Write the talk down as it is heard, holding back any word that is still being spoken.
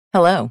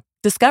Hello,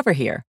 Discover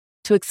here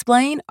to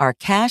explain our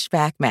cash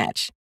back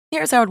match.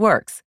 Here's how it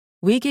works.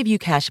 We give you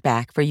cash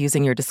back for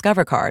using your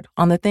Discover card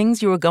on the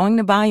things you were going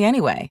to buy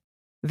anyway.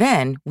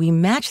 Then we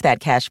match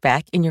that cash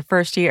back in your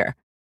first year.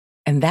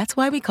 And that's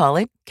why we call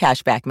it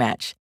Cashback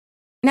Match.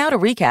 Now to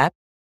recap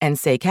and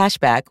say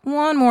cashback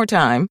one more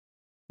time.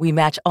 We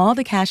match all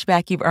the cash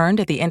back you've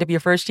earned at the end of your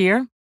first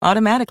year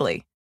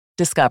automatically.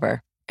 Discover.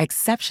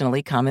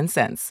 Exceptionally common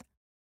sense.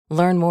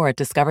 Learn more at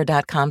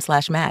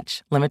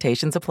discover.com/match.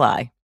 Limitations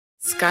apply.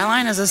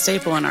 Skyline is a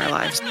staple in our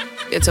lives.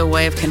 It's a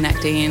way of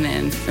connecting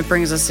and it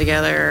brings us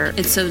together.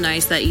 It's so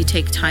nice that you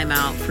take time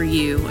out for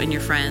you and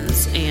your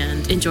friends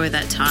and enjoy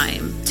that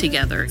time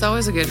together. It's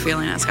always a good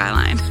feeling at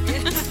Skyline.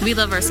 We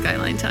love our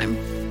Skyline time.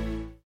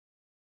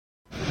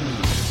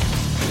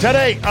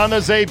 Today on the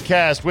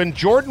CzabeCast, when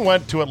Jordan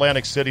went to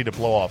Atlantic City to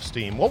blow off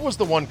steam, what was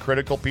the one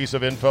critical piece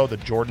of info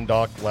that Jordan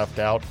Doc left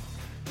out?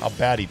 How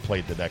bad he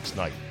played the next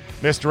night.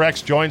 Mr.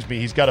 X joins me.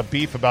 He's got a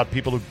beef about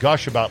people who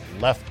gush about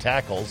left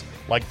tackles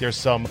like there's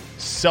some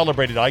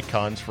celebrated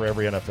icons for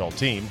every NFL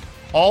team.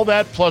 All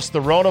that plus the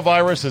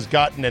coronavirus has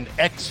gotten an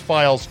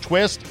X-Files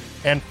twist,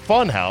 and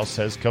Funhouse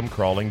has come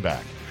crawling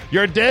back.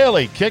 Your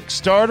daily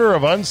Kickstarter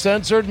of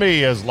Uncensored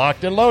Me is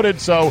locked and loaded,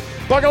 so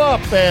buckle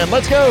up and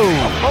let's go.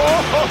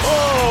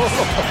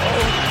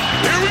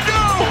 Here we go.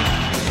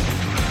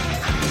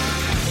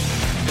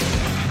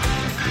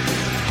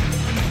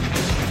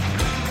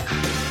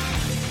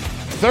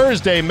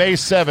 Thursday, May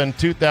 7,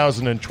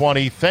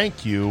 2020.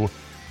 Thank you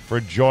for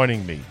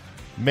joining me.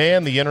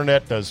 Man, the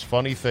internet does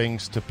funny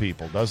things to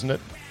people, doesn't it?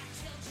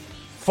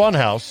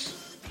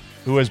 Funhouse,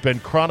 who has been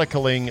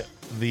chronicling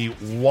the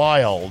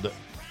wild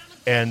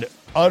and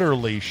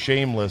utterly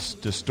shameless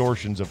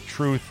distortions of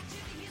truth,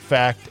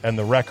 fact, and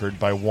the record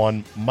by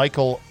one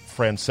Michael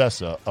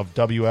Francesa of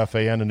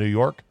WFAN in New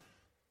York,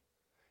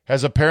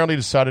 has apparently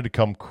decided to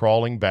come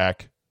crawling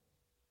back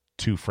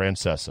to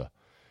Francesa.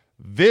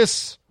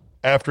 This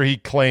after he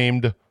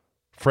claimed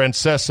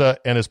Francesa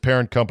and his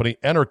parent company,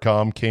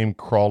 Entercom, came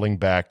crawling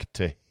back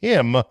to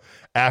him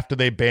after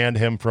they banned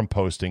him from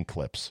posting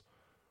clips.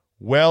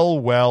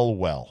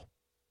 Well.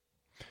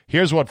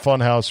 Here's what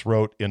Funhouse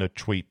wrote in a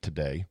tweet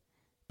today,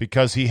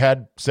 because he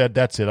had said,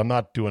 that's it, I'm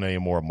not doing any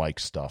more Mike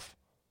stuff.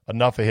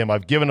 Enough of him.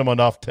 I've given him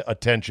enough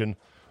attention.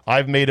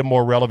 I've made him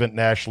more relevant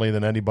nationally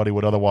than anybody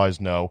would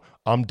otherwise know.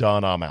 I'm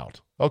done. I'm out.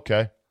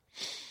 Okay.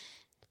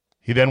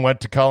 He then went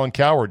to Colin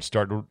Cowherd,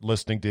 started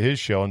listening to his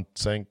show and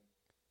saying,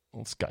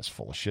 well, this guy's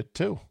full of shit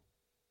too.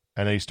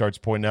 And then he starts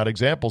pointing out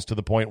examples to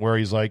the point where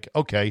he's like,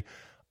 okay,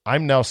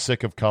 I'm now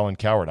sick of Colin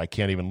Cowherd. I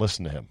can't even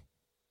listen to him.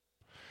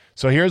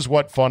 So here's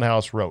what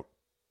Funhouse wrote.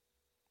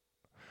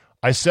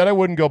 I said I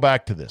wouldn't go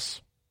back to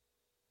this.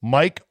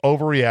 Mike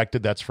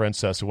overreacted, that's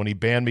Francesa, when he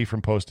banned me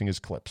from posting his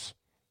clips,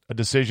 a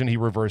decision he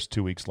reversed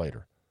 2 weeks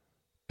later.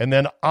 And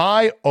then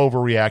I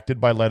overreacted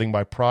by letting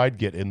my pride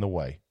get in the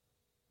way.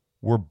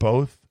 We're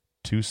both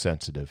too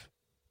sensitive.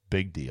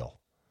 Big deal.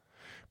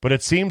 But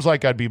it seems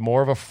like I'd be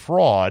more of a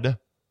fraud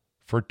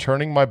for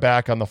turning my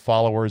back on the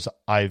followers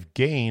I've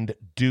gained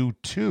due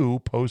to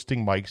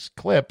posting Mike's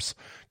clips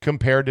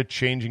compared to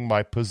changing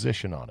my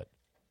position on it.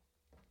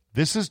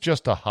 This is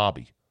just a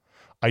hobby.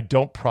 I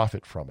don't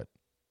profit from it.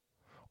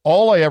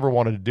 All I ever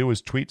wanted to do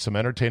is tweet some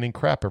entertaining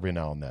crap every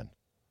now and then.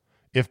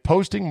 If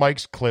posting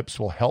Mike's clips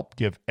will help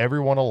give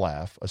everyone a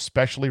laugh,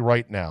 especially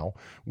right now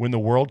when the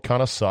world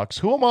kind of sucks,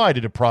 who am I to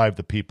deprive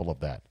the people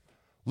of that?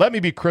 Let me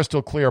be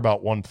crystal clear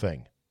about one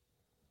thing.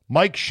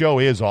 Mike's show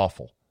is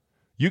awful.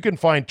 You can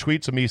find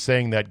tweets of me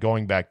saying that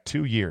going back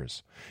 2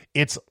 years.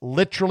 It's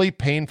literally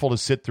painful to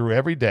sit through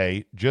every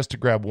day just to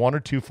grab one or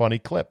two funny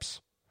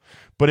clips.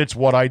 But it's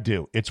what I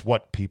do. It's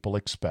what people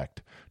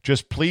expect.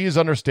 Just please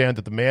understand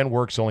that the man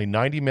works only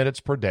 90 minutes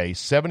per day,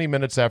 70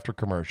 minutes after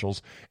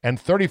commercials, and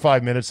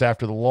 35 minutes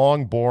after the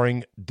long,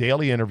 boring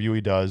daily interview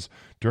he does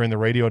during the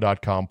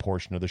radio.com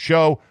portion of the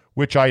show,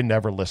 which I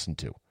never listen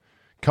to.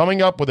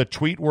 Coming up with a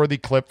tweet-worthy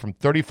clip from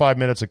 35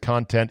 minutes of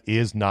content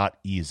is not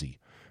easy.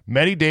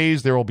 Many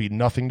days there will be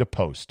nothing to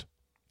post.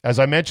 As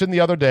I mentioned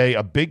the other day,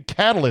 a big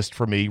catalyst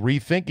for me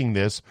rethinking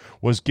this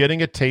was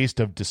getting a taste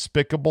of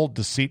despicable,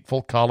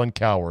 deceitful Colin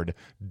Cowherd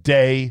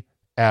day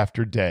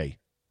after day.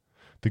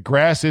 The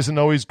grass isn't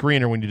always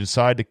greener when you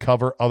decide to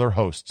cover other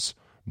hosts.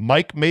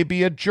 Mike may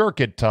be a jerk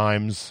at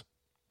times,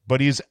 but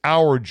he's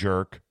our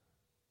jerk.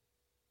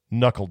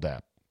 Knuckle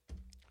dap.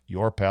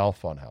 Your pal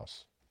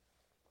Funhouse.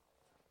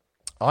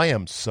 I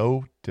am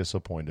so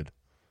disappointed.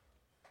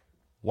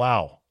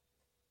 Wow.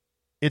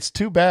 It's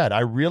too bad. I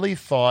really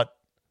thought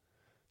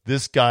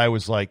this guy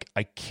was like,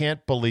 I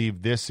can't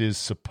believe this is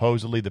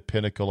supposedly the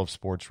pinnacle of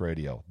sports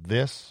radio.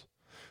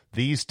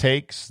 These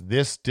takes,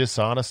 this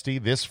dishonesty,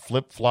 this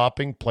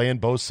flip-flopping, playing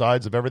both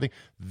sides of everything.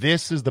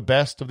 This is the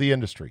best of the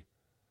industry.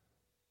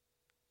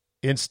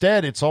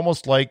 Instead, it's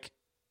almost like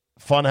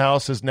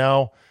Funhouse is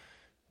now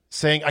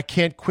saying, I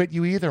can't quit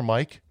you either,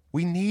 Mike.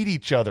 We need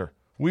each other.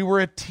 We were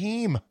a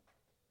team.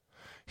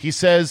 He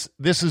says,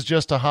 this is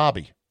just a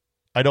hobby.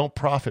 I don't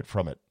profit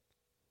from it.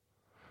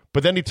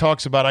 But then he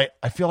talks about,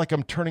 I feel like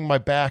I'm turning my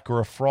back or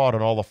a fraud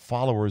on all the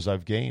followers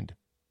I've gained.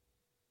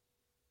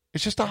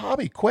 It's just a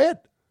hobby. Quit.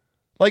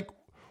 Like,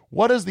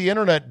 what has the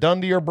internet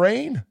done to your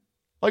brain?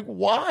 Like,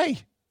 why?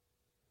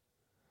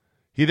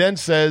 He then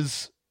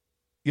says,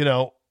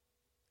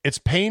 it's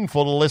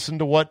painful to listen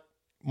to what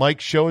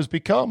Mike's show has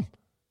become.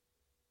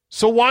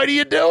 So why do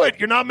you do it?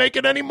 You're not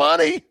making any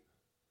money.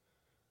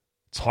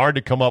 It's hard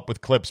to come up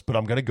with clips, but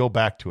I'm going to go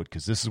back to it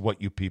because this is what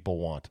you people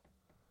want.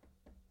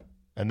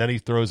 And then he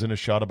throws in a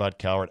shot about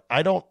Coward.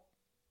 I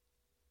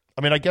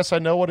guess I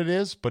know what it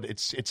is, but it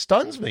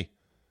stuns me.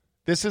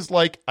 This is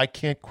like, I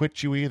can't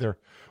quit you either.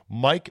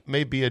 Mike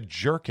may be a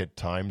jerk at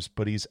times,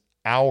 but he's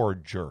our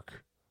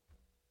jerk.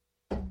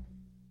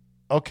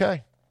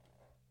 Okay.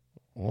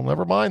 Well,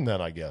 never mind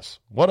then, I guess.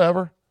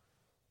 Whatever.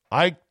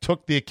 I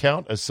took the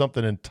account as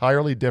something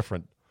entirely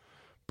different,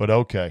 but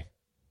okay.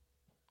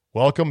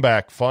 Welcome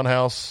back,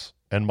 Funhouse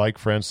and Mike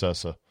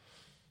Francesa.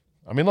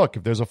 I mean, look,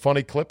 if there's a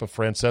funny clip of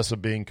Francesa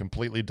being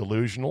completely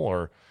delusional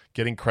or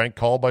getting crank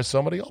called by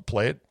somebody, I'll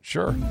play it,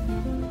 sure.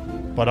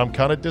 But I'm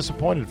kind of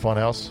disappointed,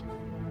 Funhouse.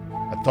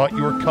 I thought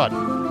you were cut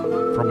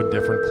from a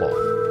different cloth.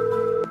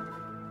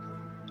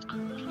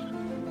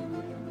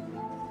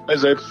 Hi,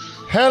 Zabe.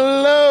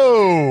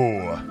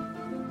 Hello,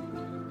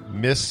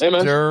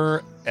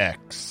 Mr.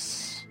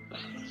 X.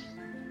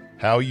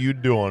 How you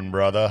doing,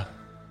 brother?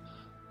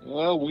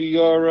 Well,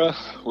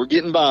 we're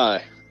getting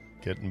by.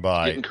 Getting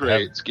by.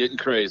 It's getting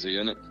crazy,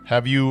 isn't it?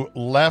 Have you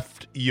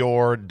left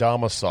your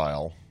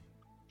domicile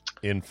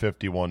in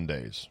 51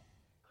 days?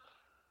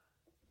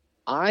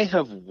 I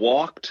have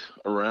walked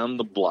around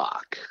the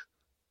block,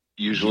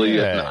 usually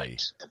at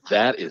night.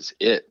 That is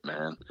it,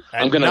 man.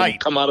 I'm going to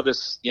come out of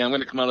this. Yeah, I'm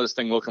going to come out of this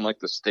thing looking like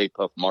the Stay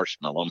Puft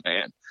Marshmallow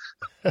Man.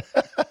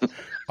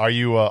 Are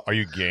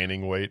you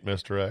gaining weight,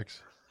 Mr.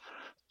 X?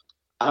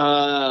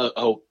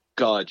 Oh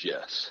God,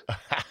 yes.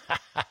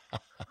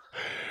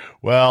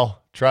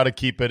 Well, try to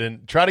keep it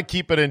in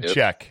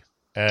check,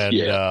 and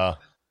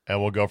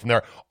we'll go from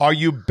there. Are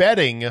you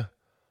betting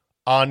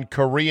on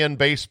Korean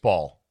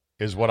baseball?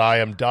 Is what I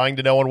am dying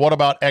to know. And what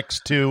about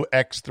X2,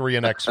 X3,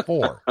 and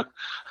X4?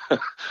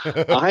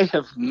 I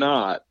have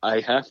not. I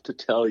have to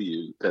tell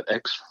you that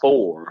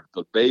X4,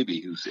 the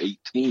baby who's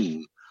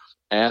 18,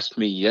 asked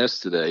me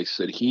yesterday,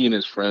 said he and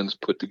his friends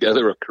put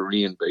together a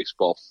Korean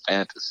baseball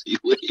fantasy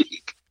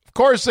league. Of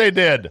course they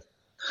did.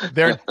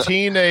 They're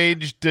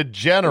teenage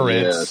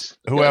degenerates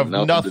who have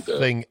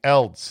nothing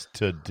else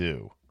to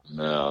do.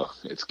 No,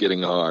 it's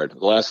getting hard.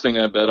 The last thing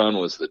I bet on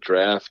was the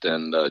draft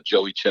and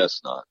Joey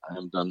Chestnut. I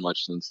haven't done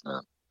much since then.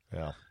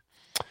 Yeah.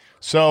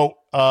 So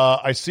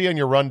I see on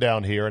your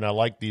rundown here, and I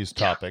like these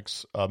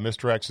topics,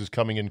 Mr. X is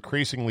coming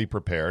increasingly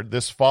prepared.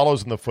 This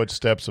follows in the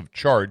footsteps of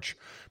Charge,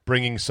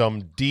 bringing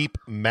some deep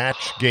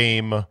match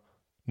game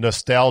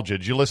nostalgia.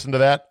 Did you listen to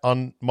that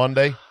on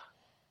Monday?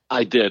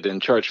 I did, and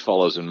Charge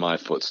follows in my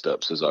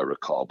footsteps, as I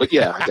recall. But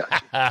yeah, I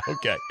got you.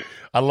 Okay,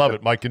 I love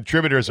it. My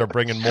contributors are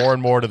bringing more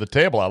and more to the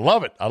table. I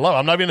love it.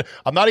 I'm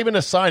not even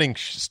assigning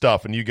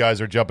stuff, and you guys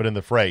are jumping in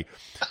the fray.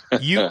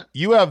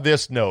 You have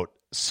this note.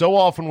 So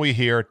often we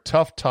hear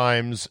tough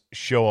times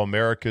show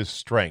America's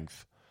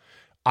strength.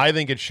 I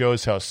think it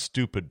shows how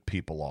stupid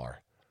people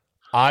are.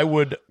 I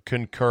would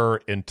concur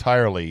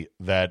entirely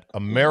that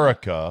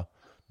America,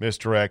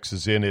 Mr. X,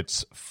 is in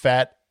its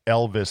fat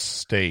Elvis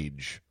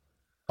stage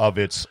of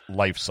its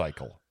life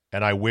cycle,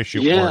 and I wish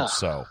it weren't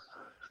so.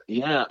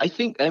 Yeah,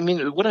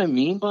 what I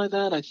mean by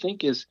that, I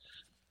think this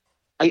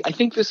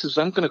is,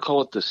 I'm going to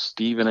call it the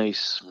Stephen A.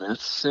 Smith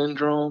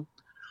syndrome.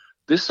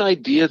 This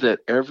idea that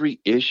every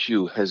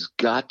issue has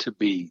got to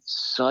be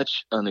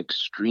such an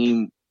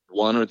extreme,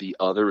 one or the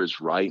other is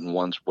right and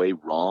one's way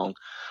wrong,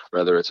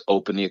 whether it's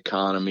open the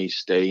economy,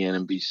 stay in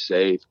and be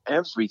safe.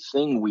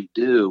 Everything we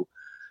do,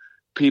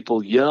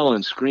 people yell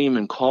and scream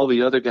and call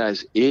the other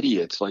guys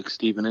idiots like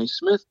Stephen A.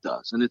 Smith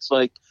does. And it's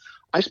like,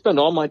 I spend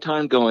all my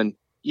time going,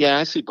 yeah,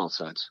 I see both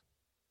sides.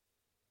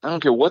 I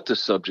don't care what the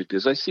subject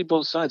is. I see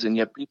both sides. And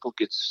yet people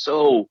get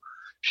so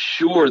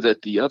sure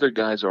that the other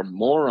guys are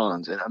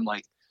morons. And I'm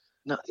like,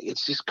 no,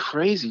 it's just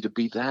crazy to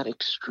be that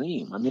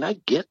extreme. I mean, I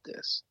get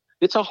this.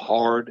 It's a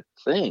hard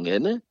thing,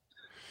 isn't it?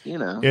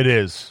 It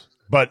is.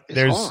 But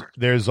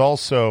there's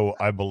also,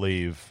 I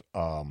believe,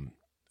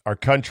 our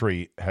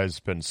country has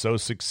been so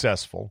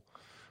successful.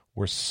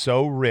 We're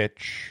so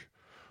rich.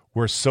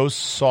 We're so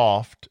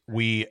soft.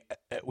 We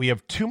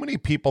have too many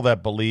people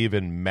that believe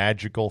in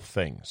magical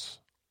things.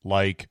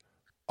 Like,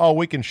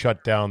 we can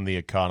shut down the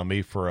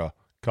economy for a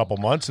couple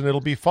months and it'll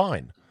be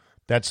fine.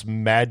 That's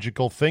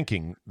magical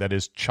thinking that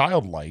is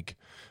childlike,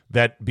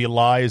 that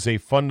belies a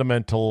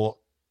fundamental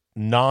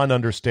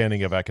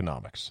non-understanding of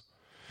economics.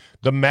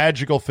 The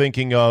magical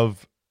thinking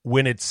of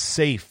when it's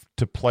safe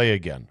to play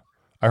again.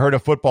 I heard a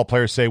football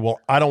player say,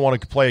 well, I don't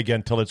want to play again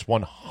until it's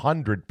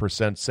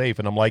 100% safe.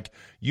 And I'm like,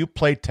 you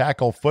play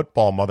tackle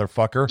football,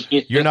 motherfucker.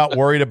 You're not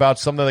worried about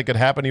something that could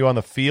happen to you on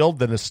the field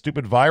than a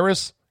stupid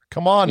virus?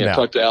 Come on now.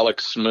 Talk to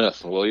Alex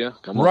Smith, will you?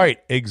 Come on. Right,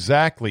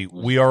 exactly.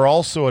 We are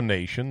also a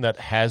nation that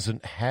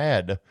hasn't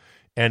had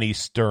any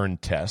stern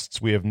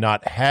tests. We have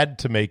not had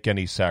to make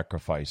any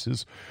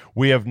sacrifices.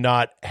 We have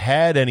not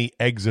had any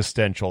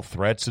existential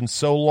threats in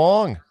so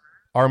long.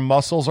 Our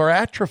muscles are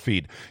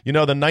atrophied. You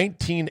know, the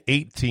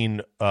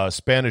 1918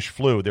 Spanish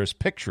flu, there's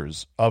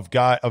pictures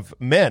of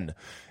men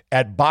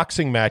at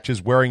boxing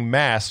matches wearing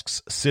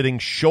masks, sitting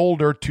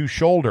shoulder to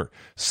shoulder.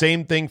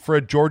 Same thing for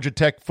a Georgia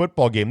Tech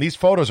football game. These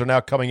photos are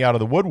now coming out of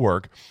the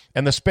woodwork,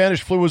 and the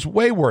Spanish flu was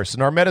way worse,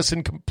 and our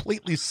medicine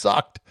completely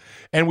sucked.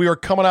 And we were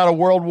coming out of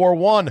World War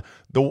I.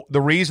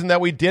 The reason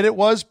that we did it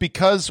was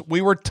because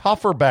we were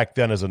tougher back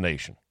then as a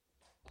nation.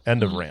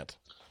 End of rant.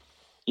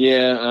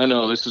 Yeah, I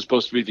know this is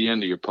supposed to be the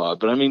end of your pod,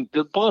 but I mean,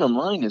 the bottom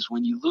line is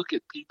when you look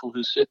at people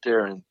who sit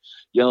there and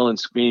yell and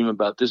scream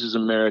about this is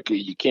America,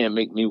 you can't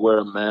make me wear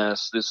a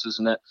mask, this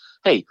isn't that.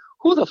 Hey,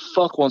 who the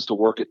fuck wants to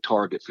work at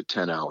Target for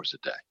 10 hours a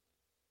day?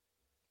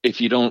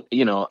 If you don't,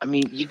 I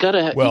mean, you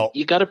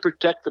gotta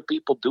protect the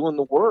people doing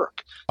the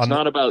work. It's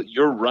not about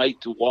your right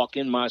to walk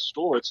in my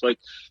store. It's like,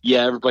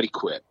 yeah, everybody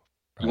quit.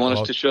 You want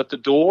us to shut the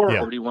door,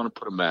 or do you want to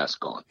put a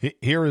mask on?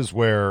 Here's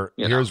where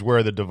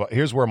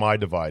my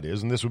divide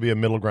is, and this would be a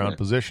middle ground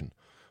position.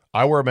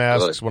 I wear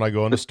masks when I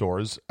go into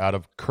stores out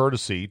of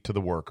courtesy to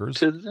the workers.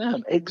 To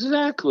them,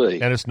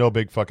 exactly. And it's no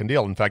big fucking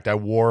deal. In fact, I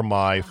wore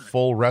my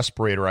full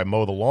respirator I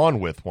mow the lawn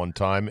with one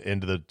time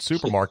into the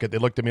supermarket. They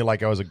looked at me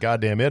like I was a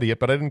goddamn idiot,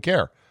 but I didn't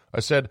care. I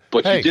said,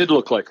 but hey, you did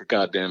look like a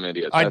goddamn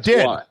idiot. That's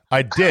why.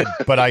 I did,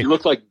 but you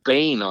look like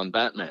Bane on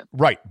Batman.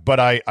 Right, but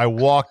I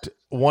walked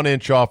 1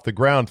 inch off the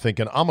ground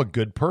thinking, I'm a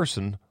good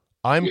person.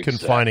 I'm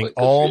confining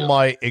all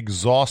my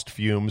exhaust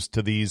fumes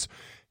to these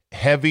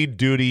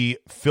heavy-duty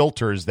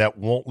filters that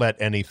won't let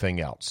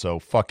anything out. So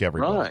fuck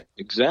everybody. Right,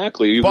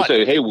 exactly. You would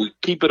say, hey, we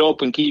keep it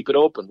open.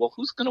 Well,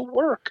 who's going to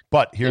work?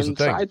 But here's the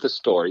thing. Inside the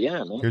store,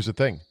 yeah, man. Here's the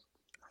thing.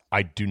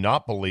 I do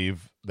not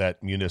believe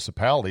that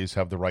municipalities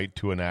have the right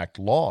to enact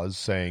laws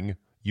saying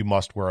you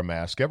must wear a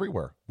mask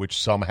everywhere, which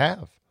some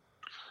have.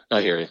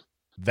 I hear you.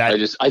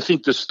 I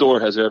think the store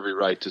has every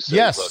right to say,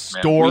 yes, look,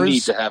 man, stores we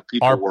need to have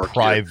people are work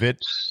private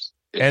here.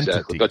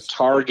 Exactly. entities. But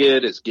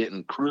Target is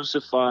getting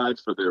crucified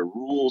for their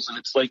rules, and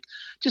it's like,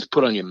 just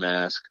put on your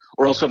mask,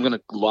 or else I'm going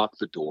to lock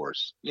the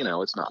doors.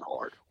 It's not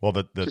hard. Well,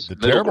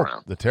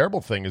 the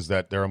terrible thing is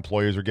that their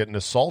employees are getting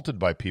assaulted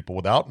by people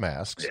without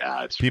masks.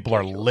 Yeah, people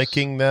ridiculous. Are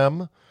licking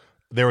them.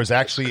 There was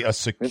actually a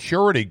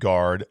security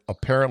guard,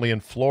 apparently in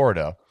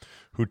Florida,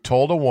 who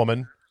told a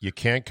woman, you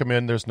can't come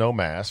in, there's no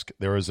mask.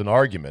 There is an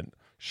argument.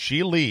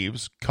 She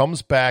leaves,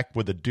 comes back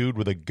with a dude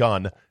with a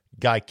gun.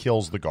 Guy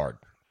kills the guard.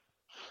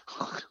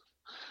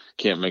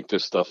 Can't make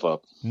this stuff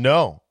up.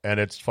 No, and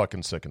it's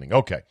fucking sickening.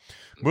 Okay,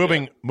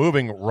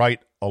 moving right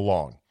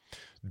along.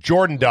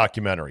 Jordan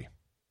documentary.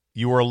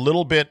 You were a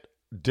little bit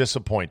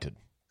disappointed.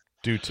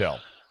 Do tell.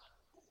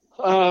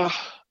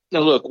 Now,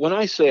 look, when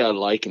I say I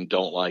like and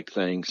don't like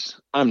things,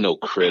 I'm no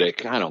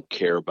critic. I don't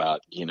care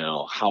about,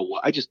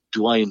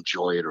 do I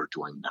enjoy it or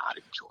do I not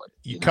enjoy it?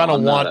 You kind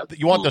of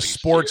want the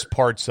sports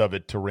parts of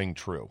it to ring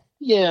true.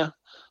 Yeah.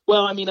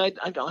 Well, I mean, I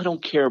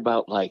don't care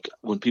about, like,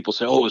 when people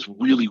say, oh, it was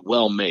really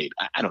well made.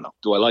 I don't know.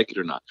 Do I like it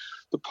or not?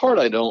 The part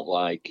I don't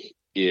like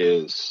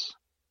is...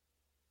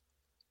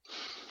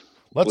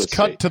 Let's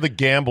cut to the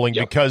gambling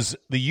because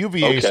the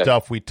UVA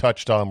stuff we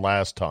touched on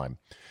last time.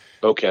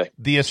 Okay.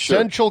 The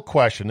essential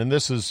question, and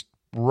this is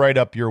right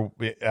up your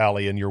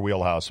alley in your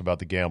wheelhouse about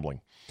the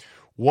gambling.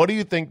 What do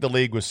you think the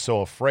league was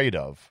so afraid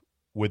of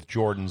with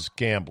Jordan's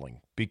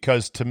gambling?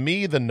 Because to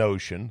me, the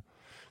notion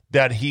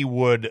that he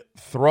would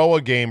throw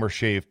a game or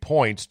shave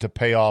points to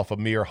pay off a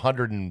mere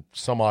 $100 and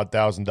some odd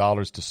thousand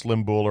to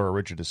Slim Buller or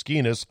Richard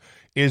Esquinas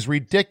is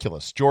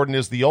ridiculous. Jordan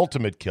is the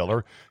ultimate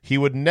killer. He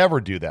would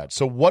never do that.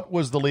 So what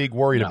was the league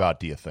worried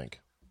about, do you think?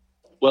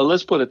 Well,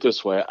 let's put it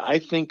this way. I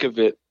think of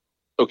it,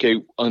 okay,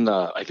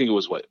 I think it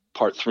was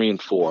part 3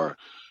 and 4.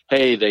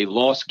 Hey, they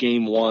lost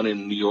game 1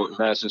 in New York,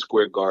 Madison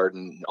Square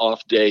Garden.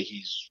 Off day,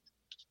 he's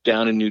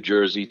down in New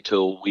Jersey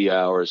till wee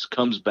hours,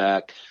 comes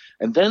back.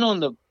 And then on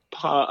the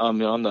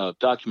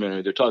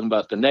documentary, they're talking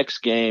about the next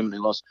game. They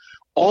lost.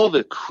 All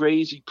the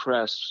crazy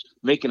press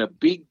making a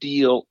big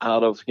deal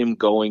out of him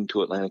going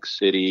to Atlantic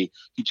City.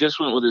 He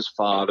just went with his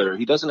father.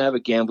 He doesn't have a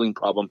gambling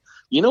problem.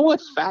 You know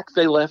what fact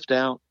they left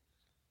out?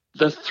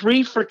 The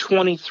 3 for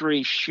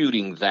 23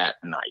 shooting that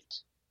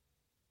night.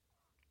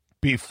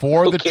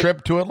 Before the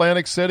trip to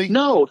Atlantic City?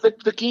 No,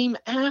 the game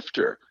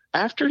after.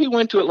 After he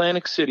went to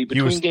Atlantic City,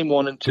 between game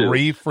 1 and 2.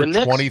 3 for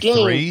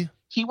 23?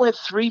 He went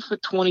 3 for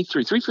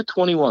 23, 3 for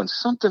 21,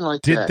 something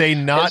like that. Did they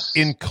not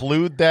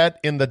include that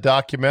in the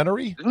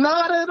documentary?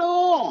 Not at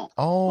all.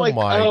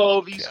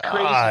 Oh, these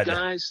crazy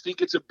guys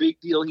think it's a big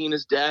deal. He and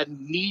his dad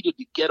needed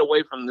to get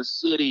away from the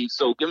city,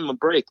 so give him a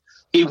break.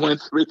 He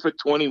went 3 for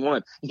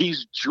 21.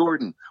 He's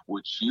Jordan.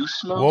 Would you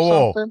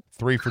smell something?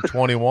 3 for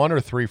 21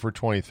 or 3 for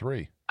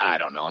 23? I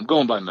don't know. I'm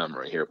going by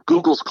memory here.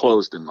 Google's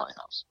closed in my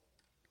house.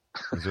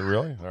 Is it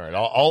really? All right.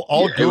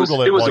 I'll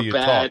Google it while you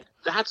talk.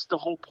 That's the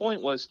whole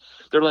point was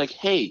they're like,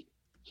 hey,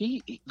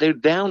 they're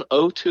down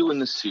 0-2 in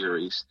the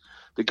series.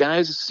 The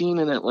guy's seen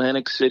in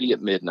Atlantic City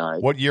at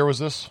midnight. What year was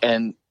this?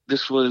 And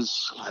This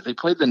was they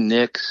played the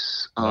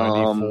Knicks.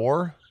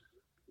 94?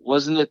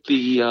 Wasn't it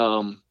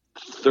the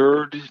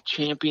third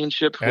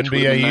championship?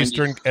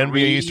 NBA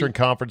Eastern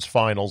Conference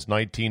Finals,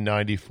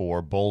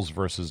 1994. Bulls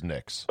versus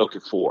Knicks. Okay,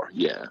 4.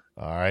 Yeah.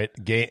 All right.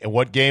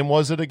 What game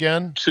was it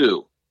again?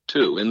 2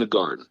 in the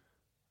Garden.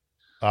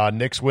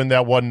 Knicks win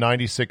that one,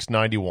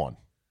 96-91.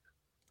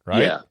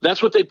 Right? Yeah,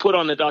 that's what they put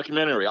on the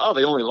documentary. Oh,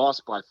 they only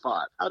lost by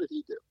 5. How did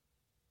he do?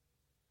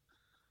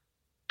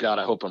 God,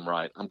 I hope I'm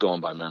right. I'm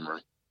going by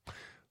memory.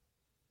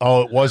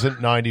 Oh, it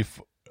wasn't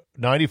 94.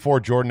 94,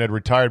 Jordan had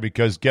retired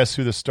because guess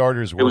who the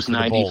starters were? It was for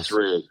the Bulls?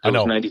 93. I know.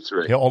 It was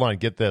 93. Hey, hold on,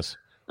 get this.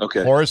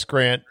 Okay. Horace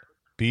Grant,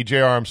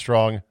 B.J.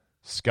 Armstrong,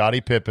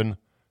 Scottie Pippen,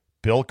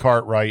 Bill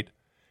Cartwright,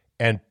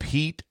 and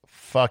Pete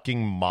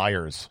fucking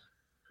Myers.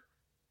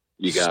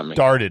 You got me.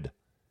 Started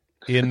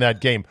in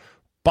that game.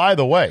 By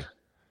the way,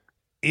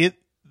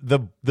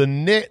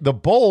 the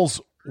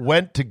Bulls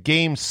went to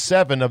Game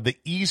 7 of the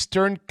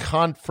Eastern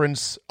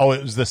Conference. Oh,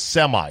 it was the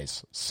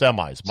semis.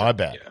 My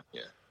bad.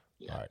 Yeah.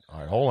 All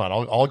right, hold on.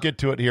 I'll get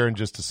to it here in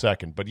just a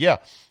second. But yeah,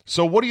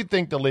 so what do you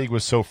think the league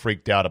was so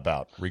freaked out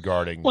about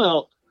regarding?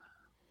 Well,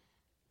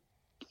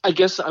 I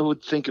guess I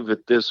would think of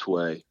it this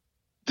way.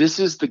 This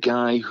is the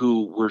guy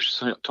who we're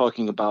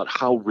talking about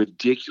how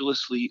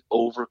ridiculously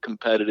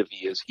over-competitive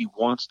he is. He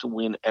wants to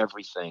win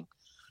everything.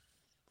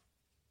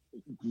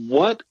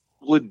 What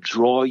would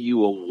draw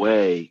you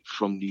away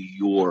from New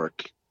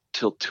York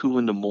till 2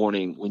 a.m.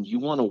 when you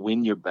want to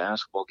win your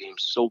basketball game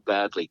so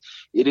badly?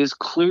 It is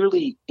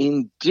clearly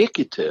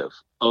indicative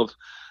of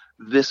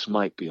this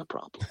might be a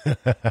problem.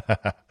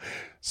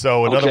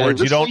 So in other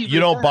words, you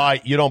don't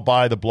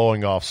buy the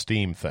blowing off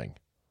steam thing.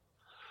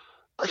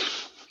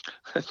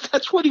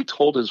 That's what he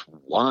told his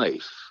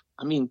wife.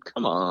 I mean,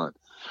 come on.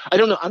 I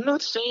don't know. I'm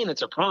not saying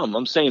it's a problem.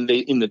 I'm saying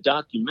in the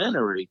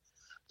documentary,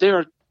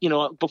 they're,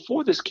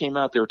 before this came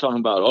out, they were talking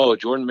about, oh,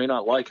 Jordan may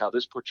not like how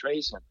this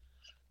portrays him.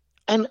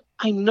 And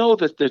I know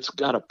that it's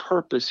got a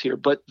purpose here,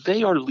 but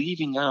they are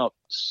leaving out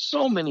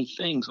so many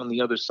things on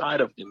the other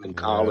side of him in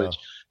college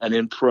and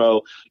in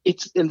pro.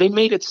 And they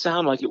made it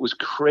sound like it was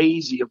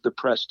crazy of the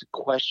press to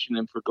question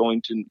him for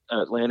going to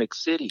Atlantic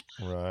City.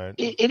 Right.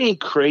 It ain't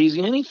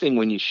crazy anything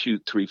when you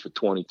shoot 3 for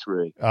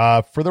 23.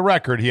 For the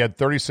record, he had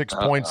 36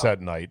 points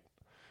that night,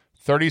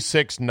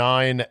 36,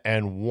 9,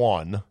 and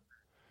 1,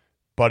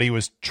 but he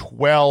was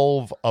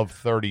 12 of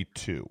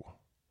 32.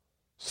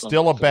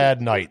 Still a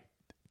bad night.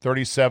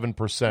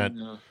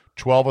 37%,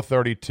 12 of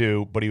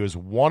 32, but he was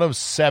 1 of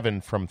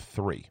 7 from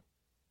 3.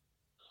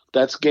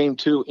 That's game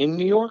 2 in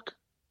New York?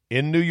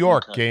 In New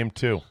York, game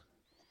 2.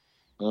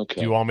 Okay.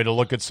 Do you want me to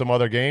look at some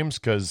other games?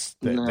 Because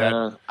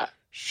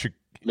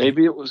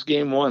maybe it was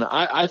game 1.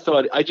 I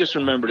thought, I just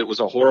remembered it was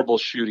a horrible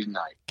shooting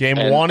night.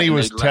 Game 1, he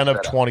was 10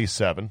 of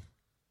 27.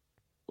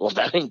 Well,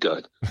 that ain't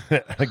good.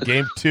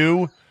 Game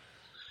 2,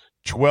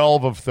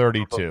 12 of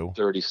 32.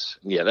 30.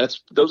 Yeah,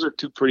 those are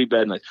 2 pretty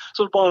bad nights.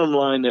 So the bottom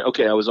line there,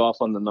 okay, I was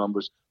off on the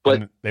numbers, but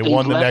and they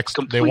won the next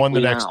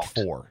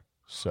 4.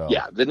 So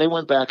yeah, then they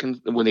went back, and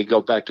when they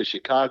go back to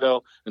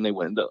Chicago and they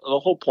win, the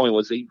whole point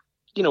was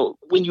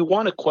when you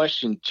want to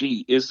question,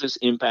 gee, is this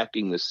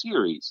impacting the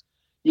series?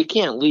 You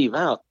can't leave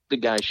out the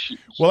guy.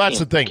 Well, that's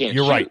the thing.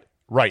 You're right.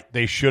 Right.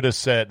 They should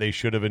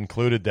have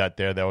included that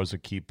there. That was a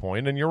key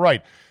point. And you're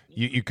right.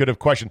 You could have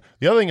questioned.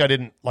 The other thing I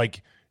didn't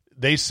like,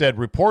 they said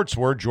reports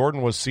were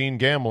Jordan was seen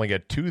gambling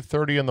at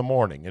 2:30 in the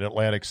morning in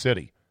Atlantic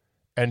City.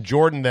 And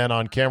Jordan then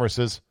on camera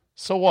says,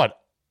 so what?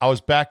 I was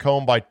back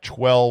home by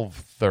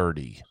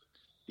 12:30.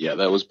 Yeah,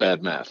 that was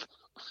bad math.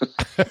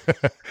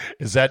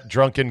 Is that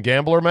drunken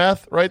gambler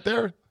math right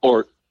there?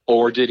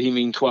 Or did he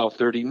mean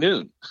 12:30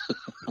 noon?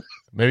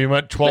 Maybe he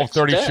meant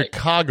 12:30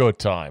 Chicago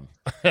time.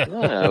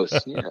 Yeah,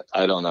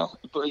 I don't know.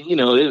 But,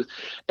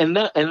 and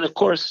of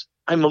course,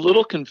 I'm a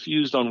little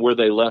confused on where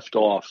they left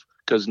off,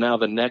 because now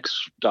the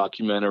next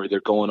documentary they're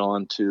going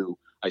on to,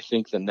 I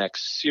think, the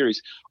next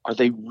series. Are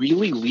they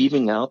really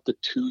leaving out the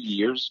 2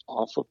 years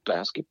off of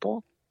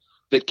basketball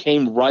that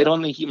came right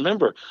on the –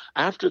 remember,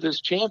 after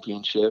this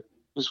championship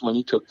was when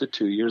he took the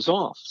 2 years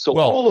off. So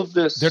all of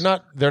this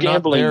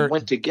gambling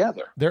went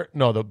together.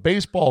 The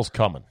baseball's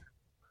coming.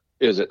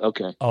 Is it?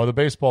 Okay. Oh, the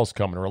baseball's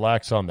coming.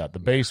 Relax on that. The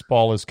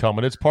baseball is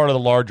coming. It's part of the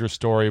larger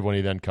story when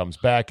he then comes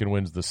back and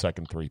wins the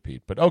second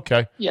three-peat. But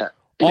okay. Yeah.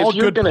 If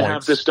you're going to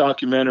have this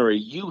documentary,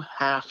 you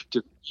have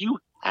to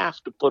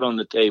put on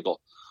the table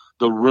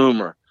the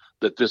rumor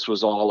that this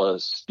was all a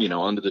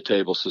under the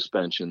table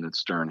suspension that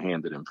Stern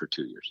handed him for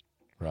 2 years.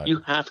 Right.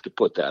 You have to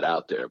put that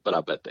out there, but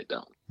I bet they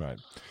don't. Right.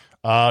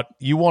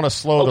 You want to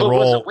slow the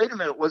roll? Wait a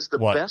minute. Was the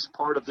best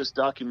part of this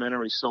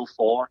documentary so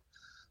far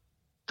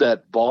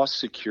that boss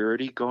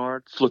security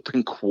guard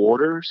flipping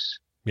quarters?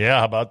 Yeah,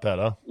 how about that,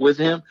 huh? With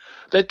him,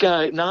 that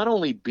guy not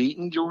only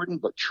beating Jordan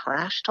but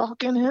trash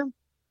talking him.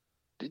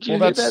 Did you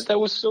hear that? That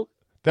was so.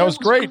 That was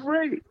great.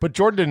 Great. But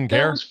Jordan didn't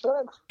care.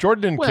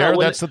 Jordan didn't care.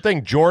 That's the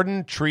thing.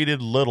 Jordan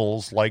treated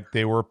littles like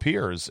they were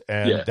peers,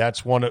 and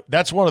that's one of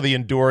the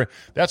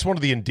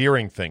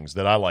endearing things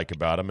that I like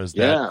about him is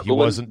that he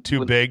wasn't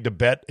too big to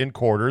bet in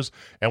quarters.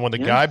 And when the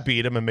guy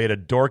beat him and made a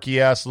dorky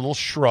ass little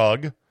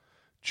shrug,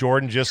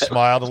 Jordan just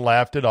smiled and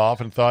laughed it off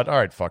and thought, "All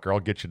right, fucker,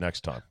 I'll get you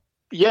next time."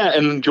 Yeah,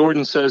 and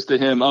Jordan says to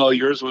him, "Oh,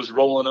 yours was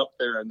rolling up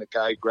there," and the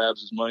guy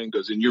grabs his money and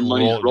goes, "And your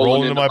money's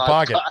rolling into my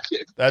pocket."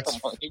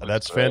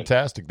 That's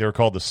fantastic. They're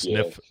called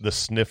the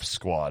Sniff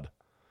Squad.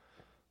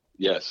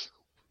 Yes.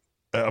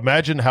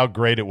 Imagine how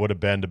great it would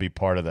have been to be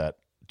part of that.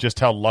 Just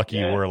how lucky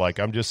you were. Like,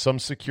 I'm just some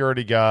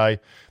security guy.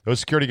 Those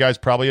security guys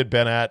probably had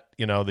been at,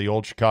 the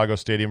old Chicago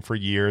Stadium for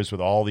years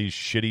with all these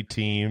shitty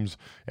teams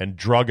and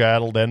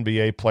drug-addled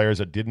NBA players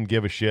that didn't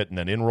give a shit. And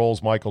then in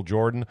rolls Michael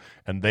Jordan,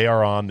 and they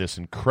are on this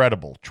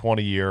incredible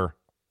 20-year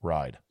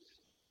ride.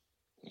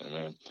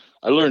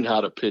 I learned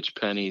how to pitch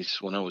pennies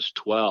when I was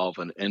 12.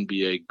 An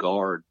NBA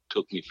guard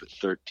took me for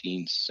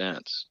 13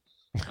 cents.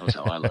 That was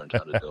how I learned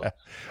how to do it.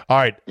 All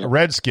right,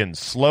 Redskins,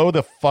 slow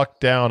the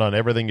fuck down on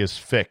everything is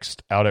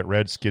fixed out at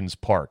Redskins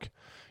Park.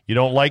 You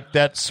don't like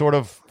that sort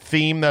of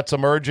theme that's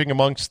emerging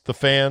amongst the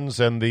fans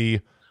and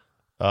the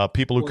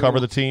people who cover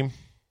the team?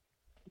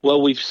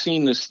 Well, we've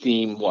seen this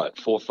theme,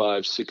 4,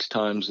 5, 6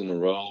 times in a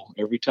row.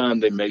 Every time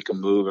they make a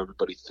move,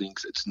 everybody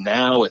thinks it's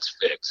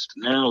fixed.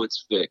 Now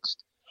it's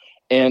fixed.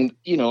 And,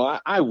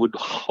 I would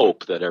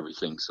hope that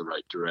everything's the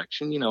right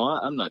direction.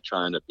 I'm not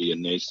trying to be a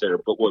naysayer,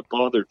 but what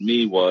bothered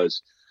me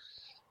was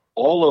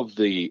all of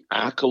the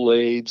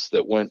accolades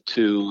that went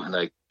to, and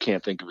I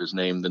can't think of his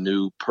name, the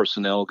new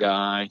personnel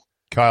guy.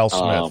 Kyle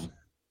Smith.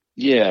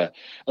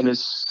 And then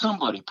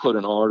somebody put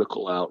an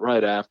article out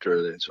right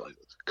after that. It's like,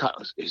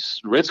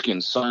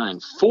 Redskins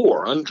signed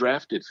 4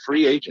 undrafted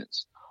free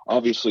agents.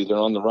 Obviously, they're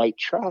on the right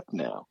track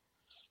now.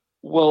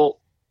 Well,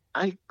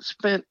 I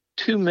spent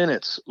 2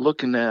 minutes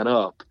looking that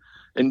up.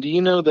 And do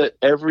you know that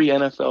every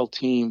NFL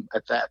team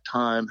at that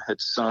time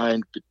had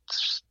signed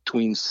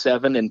between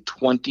 7 and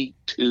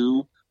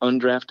 22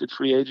 undrafted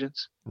free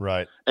agents?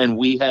 Right. And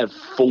we have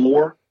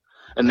 4,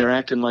 and they're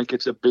acting like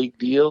it's a big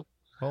deal.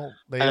 Well,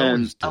 they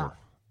always do.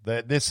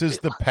 This is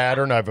the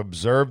pattern. I've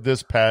observed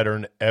this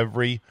pattern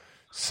every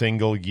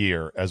single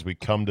year as we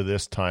come to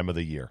this time of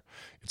the year.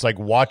 It's like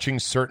watching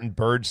certain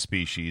bird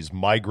species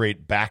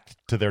migrate back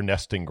to their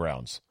nesting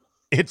grounds.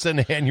 It's an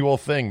annual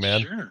thing,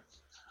 man. Sure.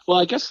 Well,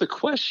 I guess the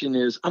question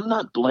is, I'm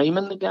not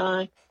blaming the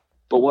guy,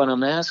 but what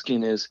I'm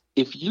asking is,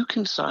 if you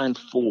can sign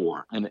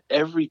 4 and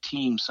every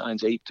team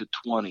signs 8 to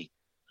 20,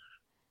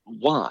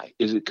 why?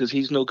 Is it because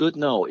he's no good?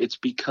 No, it's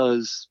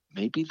because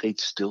maybe they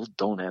still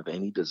don't have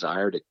any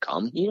desire to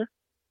come here.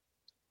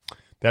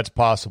 That's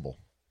possible.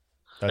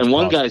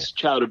 One guy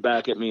shouted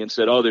back at me and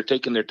said, "Oh, they're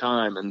taking their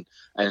time and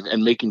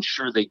making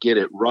sure they get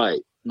it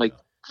right." Like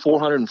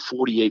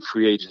 448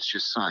 free agents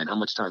just signed. How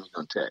much time are you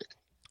going to take?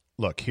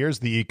 Look, here's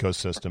the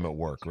ecosystem at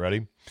work.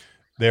 Ready?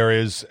 There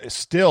is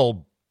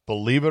still,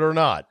 believe it or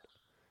not,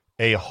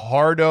 a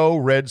hardo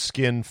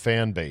Redskin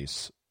fan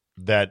base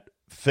that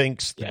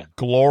thinks the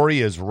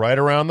glory is right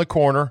around the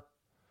corner,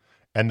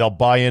 and they'll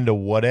buy into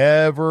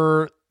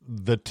whatever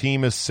the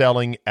team is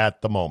selling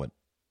at the moment.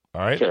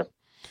 All right? Sure.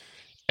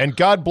 And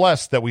God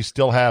bless that we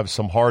still have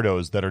some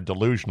hardos that are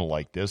delusional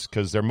like this,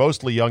 because they're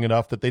mostly young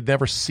enough that they've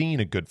never seen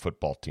a good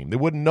football team. They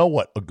wouldn't know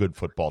what a good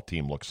football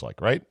team looks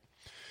like, right?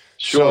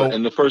 Sure.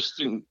 And the first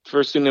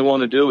thing they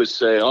want to do is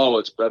say, "Oh,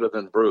 it's better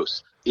than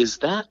Bruce." Is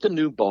that the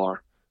new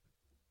bar?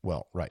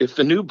 Well, right. If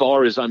the new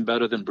bar is "I'm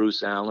better than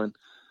Bruce Allen,"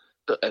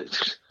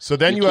 so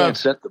then you have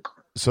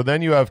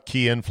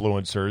key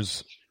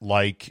influencers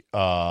like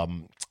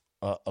oh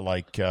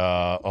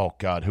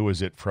God, who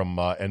is it from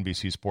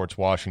NBC Sports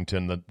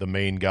Washington? The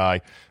main guy.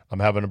 I'm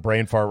having a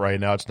brain fart right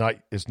now.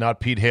 It's not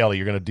Pete Haley.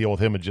 You're going to deal with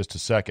him in just a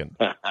second.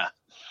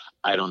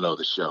 I don't know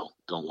the show.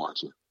 Don't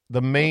watch it.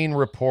 The main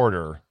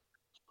reporter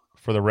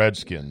for the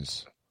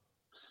Redskins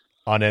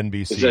on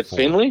NBC. Is that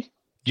Finley?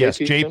 Yes,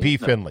 JP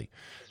Finley.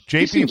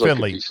 JP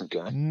Finley,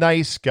 like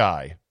nice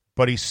guy,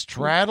 but he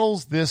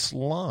straddles this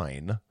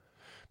line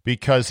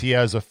because he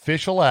has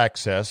official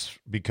access,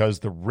 because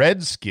the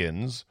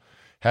Redskins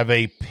have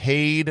a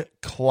paid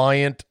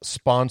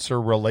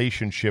client-sponsor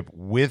relationship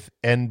with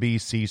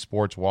NBC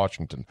Sports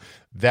Washington.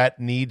 That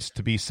needs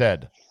to be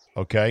said,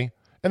 okay?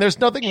 And there's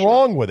nothing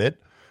wrong with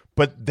it,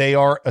 but they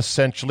are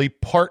essentially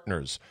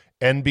partners.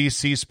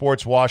 NBC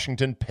Sports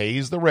Washington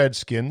pays the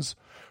Redskins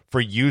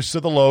for use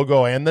of the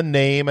logo and the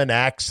name and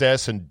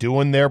access and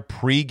doing their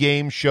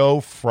pregame show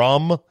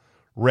from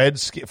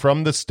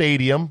the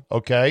stadium,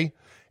 okay?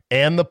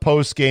 And the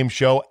postgame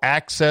show,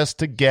 access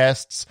to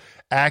guests,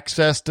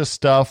 access to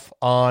stuff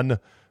on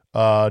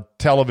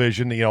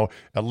television.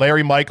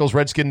 Larry Michaels,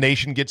 Redskin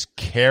Nation gets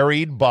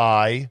carried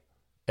by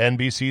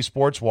NBC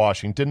Sports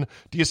Washington.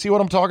 Do you see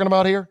what I'm talking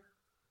about here?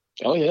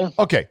 Oh, yeah.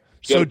 Okay,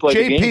 so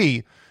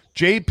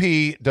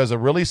JP does a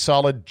really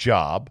solid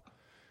job,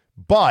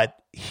 but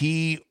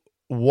he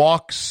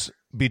walks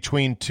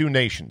between two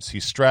nations. He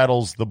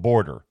straddles the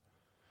border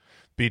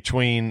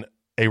between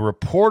a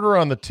reporter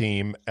on the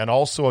team and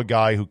also a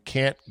guy who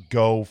can't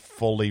go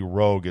fully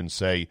rogue and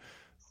say,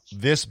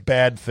 this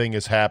bad thing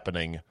is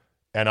happening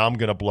and I'm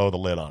going to blow the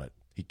lid on it.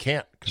 He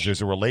can't, because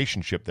there's a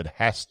relationship that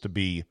has to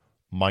be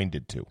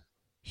minded to.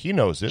 He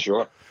knows it.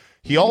 Sure.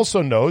 He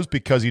also knows,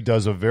 because he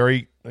does a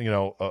very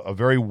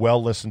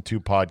well listened to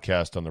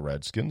podcast on the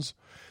Redskins,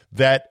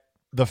 that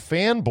the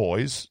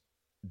fanboys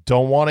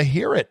don't want to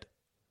hear it.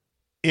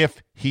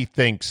 If he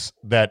thinks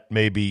that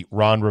maybe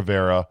Ron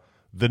Rivera,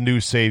 the new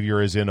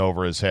savior, is in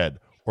over his head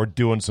or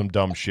doing some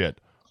dumb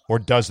shit or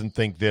doesn't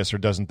think this or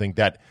doesn't think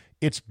that,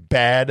 it's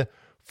bad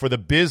for the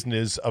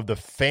business of the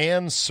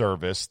fan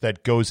service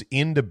that goes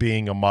into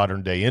being a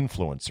modern day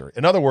influencer.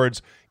 In other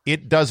words,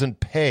 it doesn't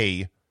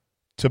pay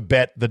to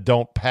bet the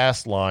don't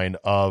pass line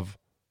of,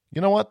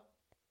 you know what,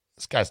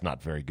 this guy's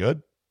not very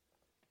good.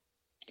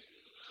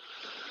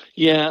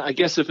 Yeah, I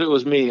guess if it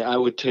was me, I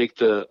would take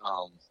the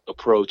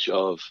approach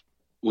of,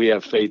 we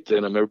have faith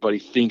in him. Everybody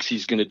thinks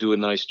he's going to do a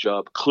nice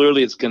job.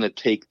 Clearly, it's going to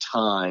take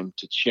time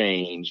to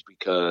change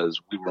because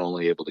we were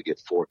only able to get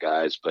 4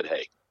 guys. But,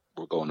 hey,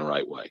 we're going the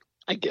right way.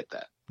 I get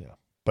that. Yeah.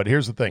 But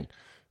here's the thing.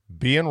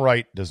 Being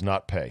right does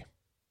not pay.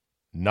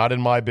 Not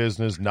in my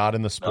business, not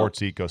in the sports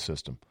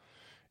ecosystem.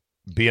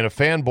 Being a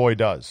fanboy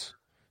does.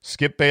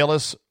 Skip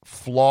Bayless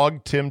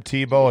flogged Tim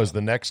Tebow as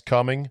the next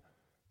coming.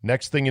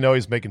 Next thing you know,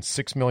 he's making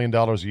 $6 million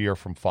a year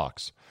from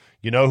Fox.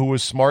 You know who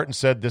was smart and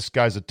said, this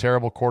guy's a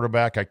terrible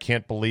quarterback, I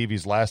can't believe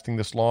he's lasting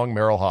this long?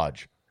 Merrill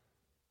Hodge.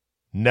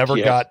 Never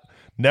got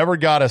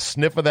a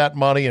sniff of that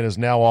money and is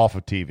now off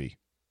of TV.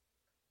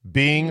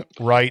 Being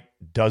right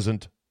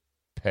doesn't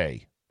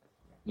pay.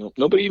 No,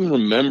 nobody even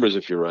remembers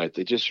if you're right.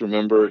 They just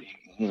remember,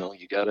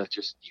 you gotta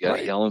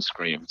yell and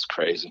scream. It's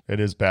crazy. It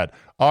is bad.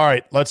 All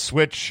right, let's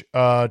switch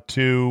to,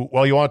 you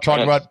want to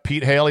talk about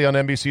Pete Haley on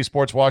NBC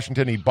Sports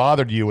Washington? He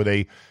bothered you with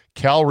a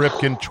Cal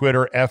Ripken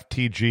Twitter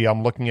FTG.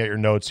 I'm looking at your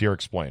notes here.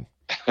 Explain.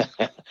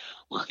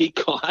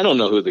 I don't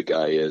know who the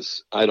guy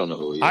is. I don't know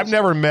who he is. I've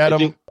never met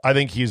him. I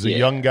think he's a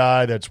young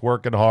guy that's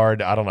working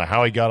hard. I don't know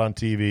how he got on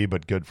TV,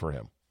 but good for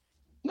him.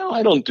 No,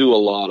 I don't do a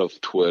lot of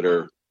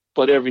Twitter,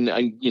 but every now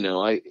and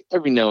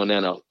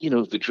then I'll,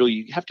 the drill,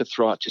 you have to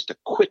throw out just a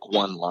quick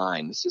one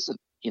line. This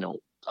isn't,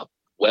 a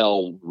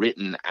well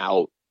written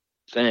out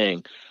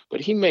thing,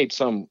 but he made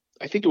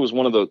I think it was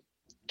one of the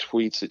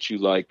tweets that you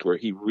liked where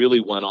he really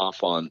went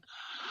off on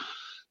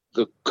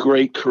the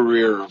great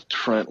career of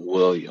Trent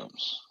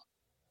Williams.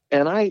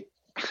 And I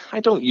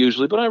don't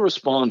usually, but I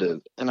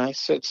responded and I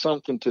said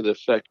something to the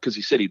effect, because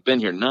he said he'd been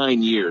here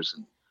 9 years.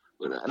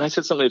 And I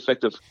said something to the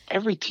effect of,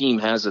 every team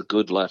has a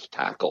good left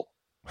tackle.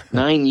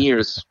 9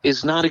 years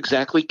is not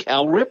exactly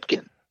Cal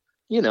Ripken.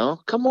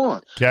 Come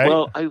on. Okay.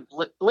 Well,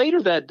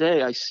 later that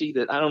day, I see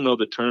that, I don't know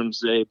the term,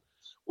 Zabe,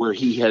 where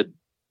he had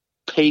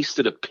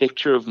pasted a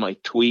picture of my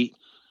tweet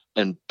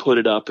and put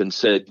it up and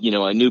said,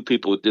 I knew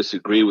people would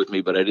disagree with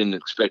me, but I didn't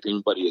expect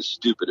anybody as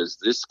stupid as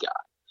this guy.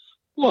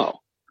 Whoa.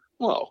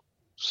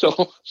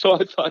 So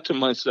I thought to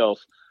myself,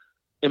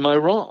 am I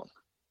wrong?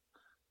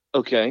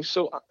 Okay,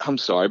 so I'm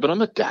sorry, but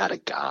I'm a data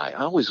guy.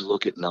 I always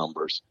look at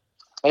numbers.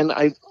 And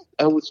I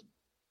was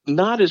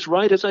not as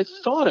right as I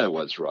thought I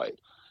was right.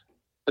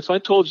 If I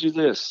told you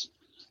this,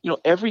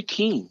 every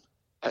team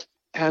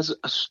has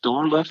a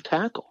star left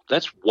tackle.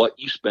 That's what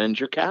you spend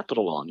your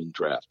capital on in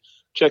draft.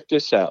 Check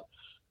this out.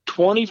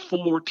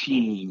 24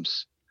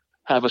 teams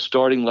have a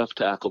starting left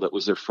tackle that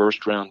was their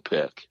first round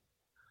pick,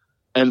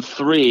 and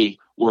 3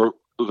 were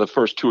the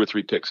first 2 or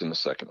 3 picks in the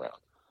second round.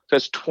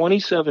 That's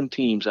 27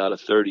 teams out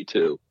of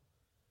 32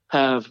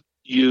 have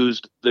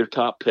used their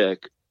top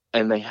pick,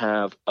 and they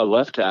have a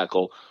left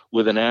tackle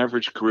with an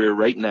average career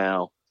right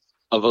now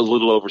of a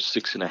little over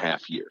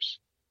 6.5 years.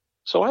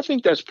 So I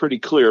think that's pretty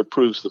clear. It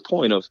proves the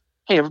point of,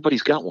 hey,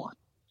 everybody's got one.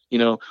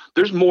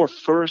 There's more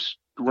first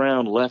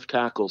round left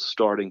tackles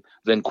starting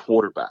than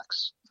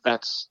quarterbacks.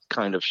 That's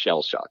kind of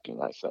shell shocking,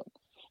 I think.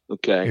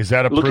 Okay. Is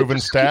that a proven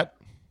stat?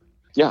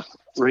 Yeah.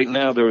 Right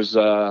now there's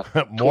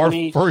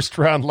more first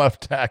round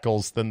left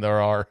tackles than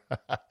there are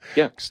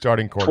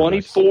starting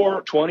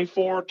quarterbacks.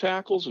 24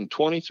 tackles and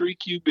 23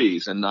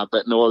 QBs, and I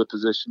bet no other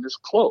position is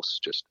close,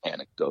 just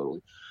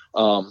anecdotally.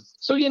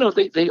 So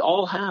they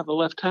all have a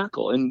left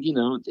tackle, and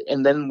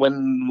and then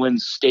when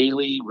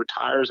Staley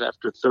retires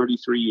after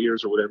 33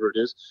 years or whatever it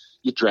is,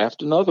 you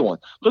draft another one.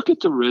 Look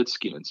at the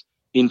Redskins.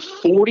 In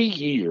 40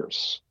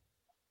 years,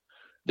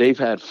 they've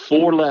had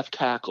 4 left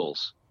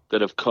tackles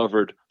that have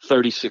covered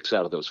 36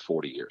 out of those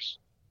 40 years.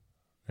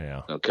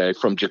 Yeah. Okay,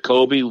 from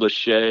Jacoby,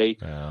 Lachey,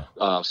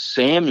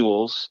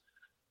 Samuels,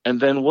 and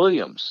then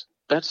Williams.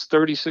 That's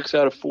 36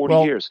 out of 40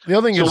 years. The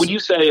other thing so when you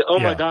say,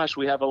 my gosh,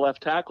 we have a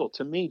left tackle,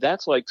 to me,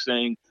 that's like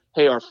saying,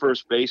 hey, our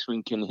first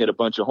baseman can hit a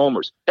bunch of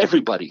homers.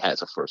 Everybody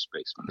has a first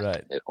baseman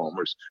that can hit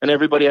homers, and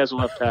everybody has a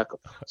left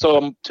tackle.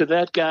 So to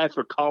that guy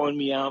for calling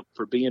me out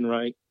for being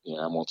right,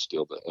 I won't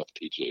steal the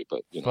FTG,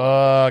 but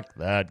fuck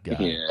that guy.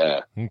 Yeah.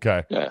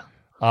 Okay.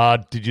 Yeah.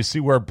 Did you see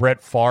where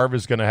Brett Favre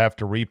is going to have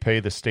to repay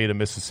the state of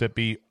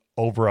Mississippi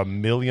over $1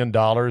 million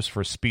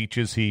for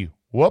speeches he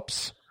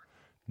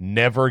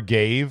never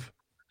gave?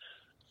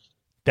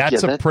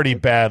 That's a pretty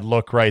bad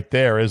look right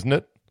there, isn't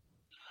it?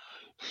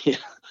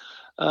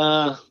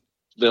 Yeah.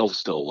 They'll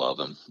still love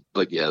him.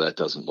 But, yeah, that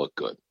doesn't look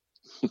good.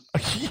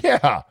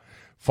 Yeah.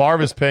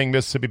 Favre is paying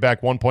Mississippi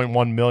back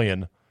 $1.1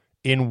 million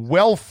in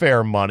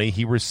welfare money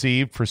he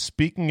received for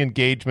speaking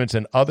engagements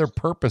and other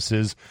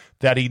purposes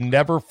that he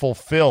never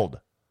fulfilled.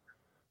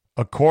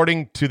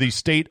 According to the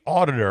state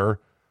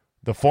auditor,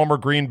 the former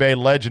Green Bay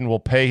legend will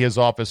pay his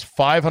office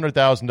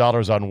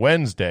 $500,000 on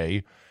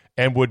Wednesday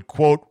and would,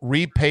 quote,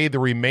 repay the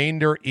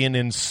remainder in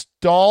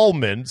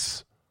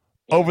installments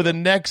over the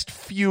next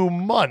few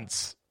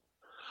months.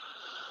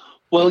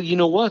 Well, you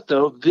know what,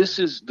 though?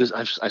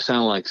 I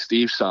sound like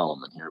Steve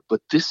Solomon here,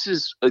 but this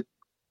is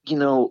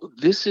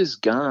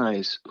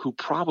guys who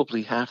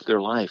probably half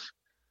their life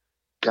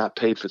got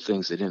paid for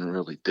things they didn't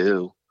really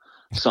do.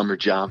 Summer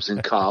jobs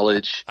in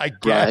college. I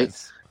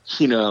guess.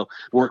 Right?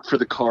 Work for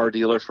the car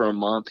dealer for a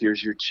month.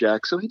 Here's your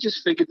check. So he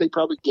just figured they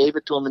probably gave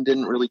it to him and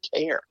didn't really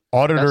care.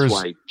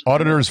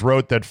 Auditors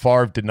wrote that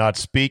Favre did not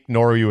speak,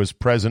 nor he was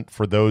present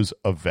for those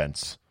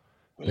events.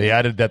 They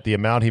added that the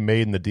amount he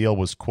made in the deal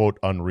was, quote,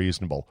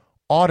 unreasonable.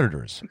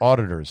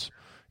 Auditors.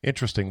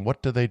 Interesting.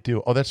 What do they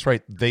do? Oh, that's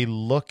right. They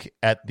look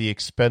at the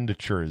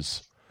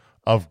expenditures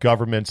of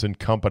governments and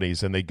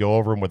companies, and they go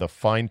over them with a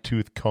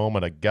fine-tooth comb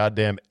and a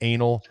goddamn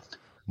anal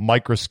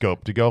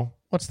microscope to go,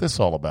 what's this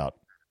all about?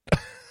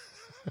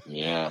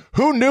 Yeah.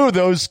 Who knew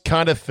those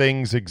kind of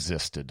things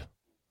existed?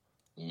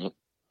 Yep.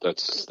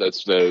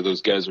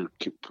 Those guys are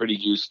pretty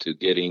used to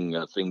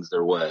getting things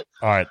their way.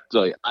 All right.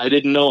 So I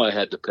didn't know I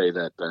had to pay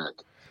that back.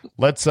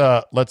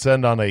 Let's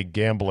end on a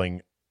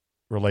gambling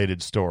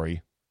related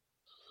story.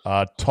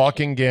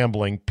 Talking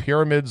gambling,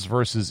 pyramids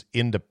versus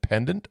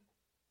independent.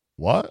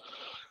 What?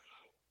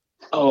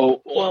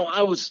 Oh, well,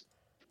 I was,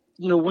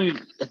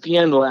 at the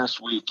end of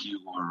last week, you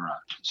were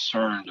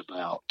concerned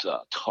about,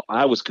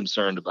 I was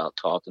concerned about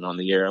talking on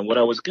the air. And what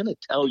I was going to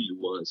tell you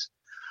was,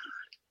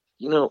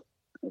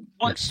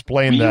 what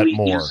explain really that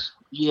more.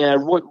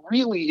 What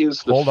really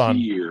is the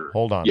fear.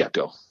 Hold on. Yeah,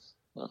 go.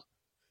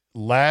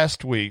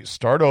 Last week,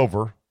 start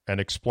over and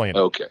explain it.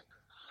 Okay.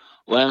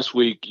 Last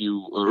week,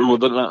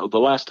 the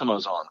last time I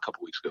was on a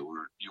couple weeks ago,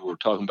 you were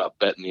talking about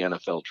betting the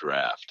NFL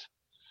draft.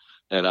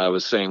 And I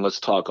was saying, let's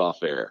talk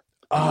off air.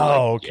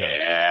 Oh, okay.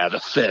 Yeah, the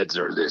feds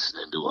are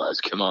listening to us.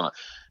 Come on.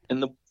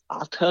 And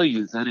I'll tell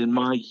you that in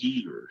my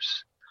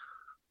years,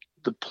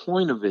 the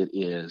point of it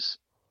is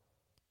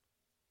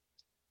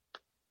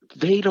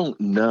they don't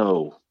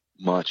know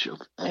much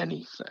of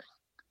anything.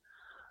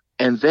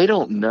 And they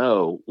don't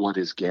know what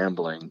is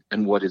gambling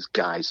and what is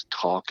guys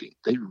talking.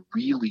 They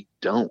really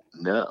don't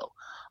know.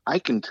 I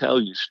can tell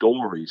you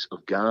stories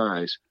of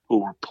guys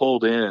who were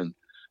pulled in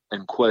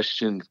and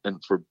questioned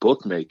and for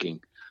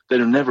bookmaking that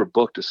have never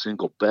booked a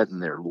single bet in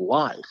their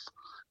life,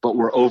 but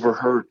were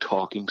overheard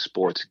talking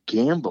sports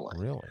gambling.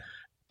 Really?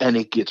 And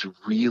it gets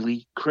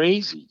really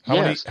crazy.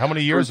 How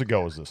many years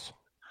ago was this?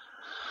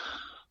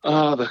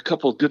 The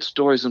couple of good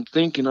stories I'm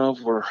thinking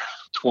of were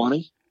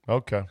 20.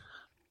 Okay.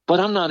 But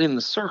I'm not in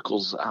the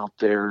circles out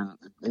there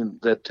and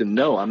that to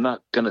know. I'm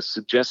not going to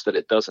suggest that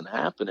it doesn't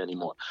happen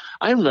anymore.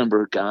 I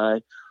remember a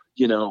guy,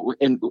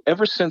 and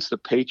ever since the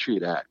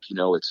Patriot Act,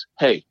 it's,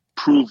 hey,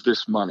 prove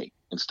this money.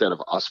 Instead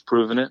of us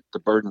proving it, the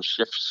burden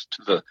shifts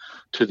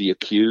to the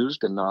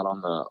accused and not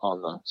on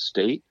the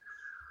state.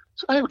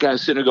 So I have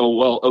guys sitting and go,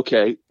 well,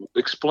 okay,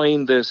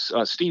 explain this.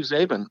 Steve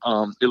Zabin,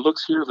 it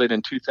looks here that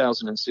in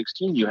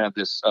 2016 you have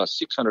this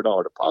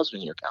 $600 deposit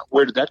in your account.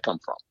 Where did that come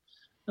from?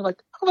 They're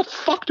like, how the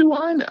fuck do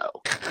I know?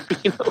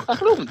 I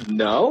don't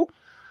know.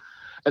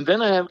 And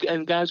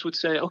then guys would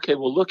say, okay,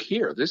 well, look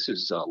here. This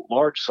is a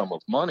large sum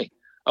of money.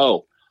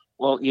 Oh,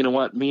 well, you know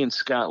what? Me and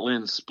Scott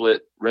Lynn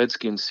split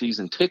Redskins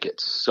season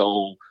tickets,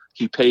 so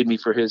he paid me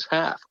for his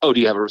half. Oh,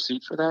 do you have a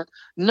receipt for that?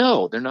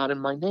 No, they're not in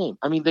my name.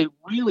 I mean, they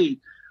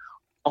really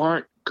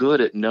aren't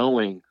good at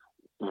knowing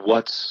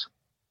what's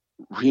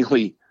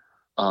really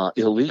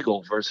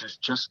illegal versus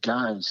just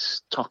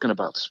guys talking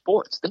about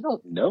sports. They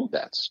don't know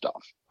that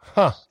stuff.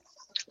 Huh.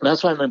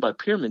 That's what I meant by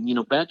pyramid.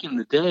 Back in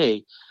the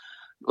day,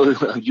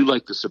 you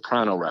like the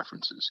Soprano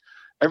references.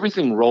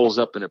 Everything rolls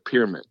up in a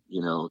pyramid.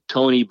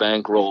 Tony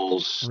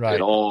bankrolls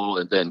it all,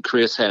 and then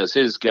Chris has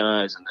his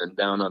guys, and then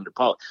down under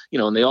Paul.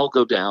 And they all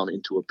go down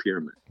into a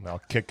pyramid. Now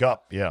kick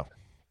up, yeah.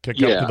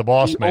 Kick up to the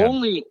boss man.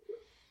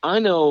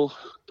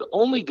 The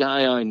only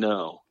guy I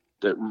know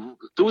that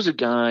there was a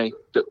guy,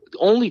 the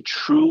only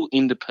true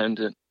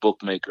independent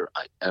bookmaker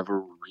I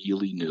ever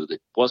really knew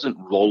that wasn't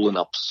rolling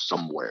up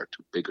somewhere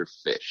to bigger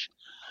fish.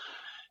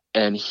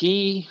 And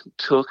he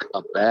took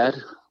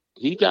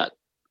he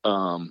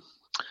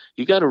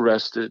got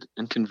arrested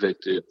and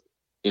convicted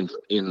in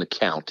the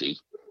county.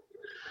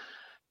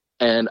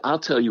 And I'll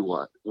tell you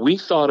what, we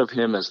thought of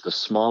him as the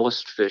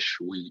smallest fish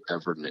we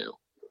ever knew.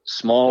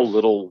 Small,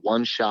 little,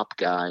 one-shop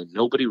guy,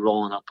 nobody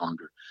rolling up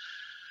under.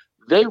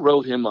 They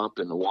wrote him up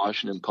in the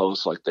Washington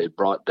Post like they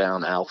brought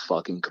down Al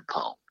fucking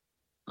Capone.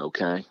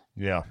 Okay?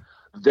 Yeah.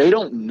 They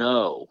don't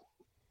know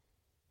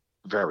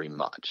very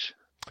much.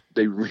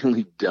 They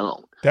really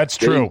don't. That's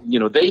true.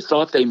 They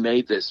thought they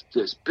made this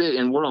big,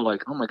 and we're all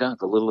like, oh my God,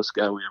 the littlest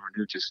guy we ever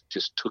knew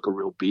just took a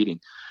real beating.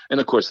 And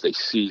of course, they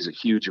seize a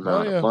huge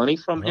amount of money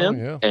from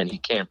him, and he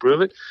can't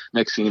prove it.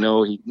 Next thing you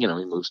know, he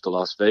moves to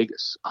Las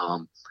Vegas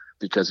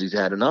because he's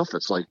had enough.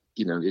 It's like,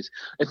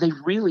 and they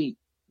really,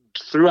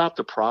 throughout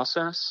the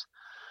process,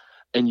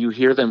 and you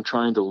hear them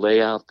trying to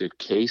lay out their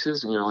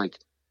cases, and you're like,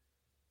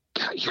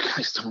 God, you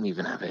guys don't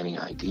even have any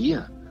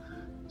idea.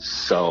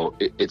 So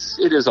it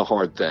is a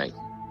hard thing.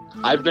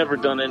 I've never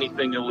done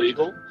anything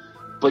illegal,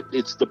 but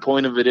it's the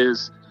point of it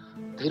is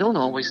they don't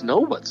always know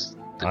what's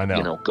going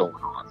on.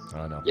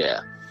 I know.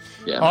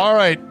 Yeah. All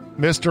right,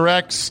 Mr.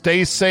 X,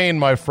 stay sane,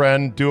 my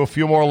friend. Do a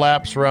few more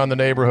laps around the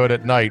neighborhood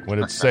at night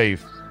when it's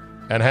safe,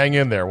 and hang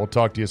in there. We'll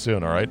talk to you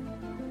soon. All right.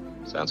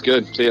 Sounds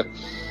good. See ya.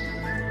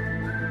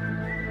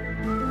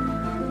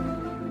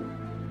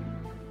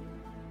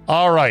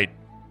 All right.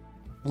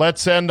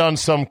 Let's end on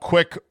some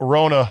quick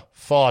Rona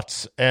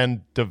thoughts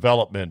and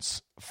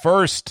developments.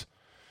 First,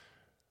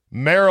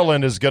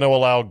 Maryland is going to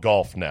allow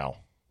golf now.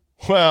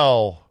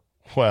 Well.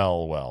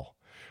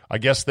 I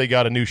guess they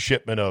got a new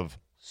shipment of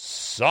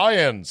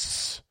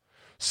science.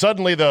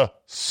 Suddenly the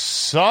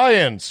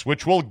science,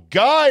 which will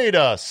guide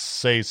us,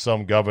 say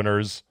some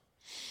governors,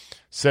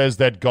 says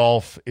that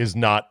golf is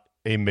not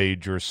a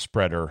major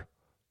spreader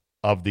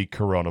of the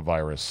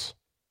coronavirus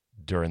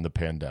during the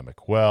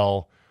pandemic.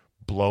 Well,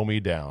 blow me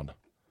down.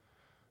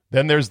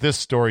 Then there's this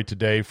story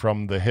today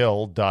from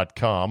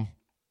thehill.com.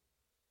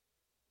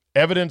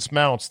 Evidence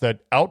mounts that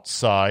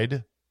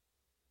outside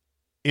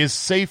is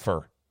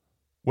safer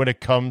when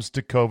it comes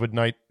to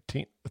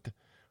COVID-19.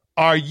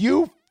 Are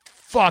you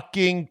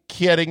fucking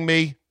kidding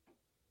me?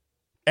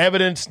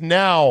 Evidence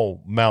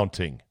now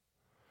mounting.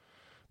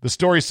 The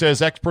story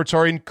says experts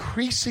are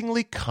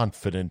increasingly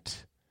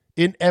confident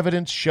in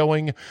evidence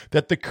showing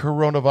that the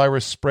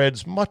coronavirus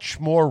spreads much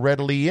more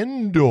readily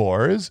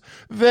indoors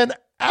than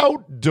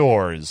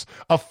outdoors,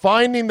 a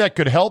finding that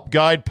could help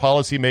guide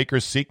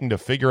policymakers seeking to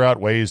figure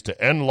out ways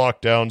to end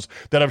lockdowns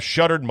that have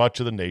shuttered much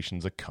of the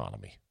nation's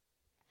economy.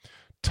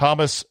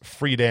 Thomas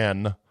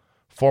Friedan,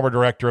 former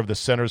director of the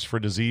Centers for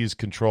Disease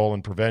Control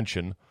and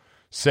Prevention,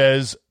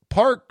 says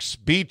parks,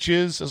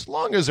 beaches, as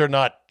long as they're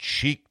not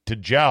cheek to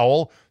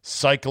jowl,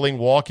 cycling,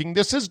 walking,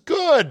 this is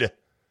good.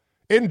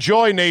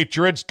 Enjoy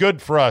nature. It's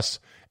good for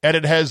us. And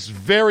it has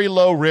very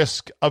low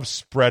risk of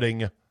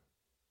spreading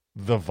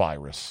the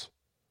virus.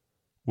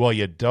 Well,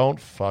 you don't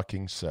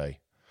fucking say.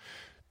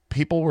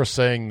 People were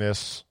saying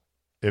this,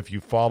 if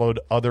you followed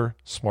other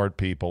smart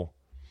people,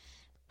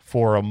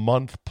 for a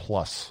month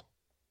plus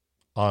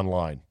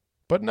online.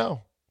 But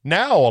no.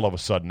 Now, all of a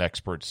sudden,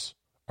 experts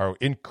are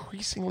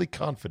increasingly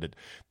confident.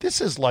 This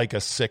is like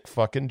a sick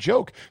fucking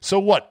joke. So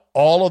what?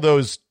 All of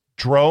those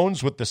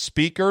drones with the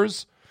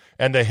speakers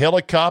and the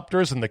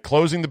helicopters and the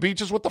closing the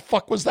beaches, what the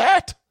fuck was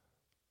that?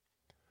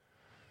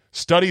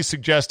 Studies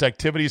suggest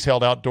activities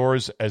held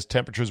outdoors as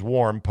temperatures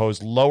warm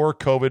pose lower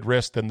COVID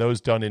risk than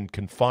those done in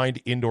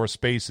confined indoor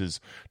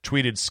spaces,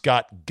 tweeted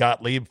Scott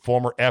Gottlieb,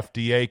 former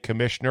FDA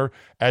commissioner.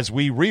 As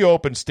we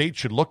reopen, states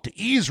should look to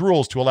ease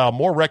rules to allow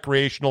more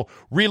recreational,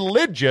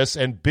 religious,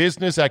 and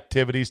business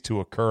activities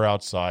to occur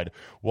outside.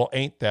 Well,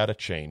 ain't that a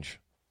change?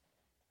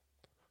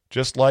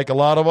 Just like a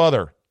lot of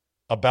other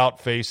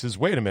about faces.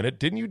 Wait a minute,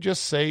 didn't you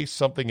just say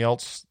something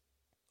else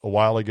a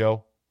while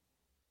ago?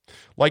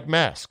 Like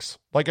masks.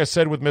 Like I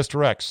said with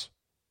Mr. X,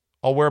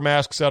 I'll wear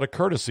masks out of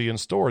courtesy in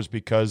stores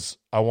because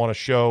I want to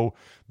show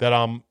that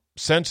I'm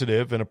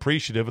sensitive and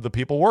appreciative of the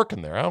people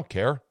working there. I don't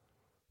care.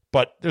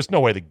 But there's no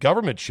way the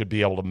government should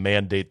be able to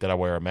mandate that I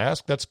wear a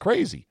mask. That's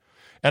crazy.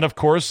 And, of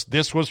course,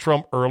 this was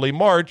from early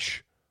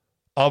March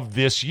of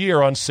this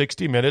year on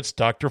 60 Minutes,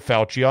 Dr.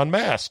 Fauci on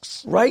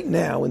masks. Right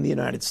now in the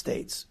United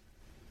States,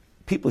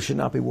 people should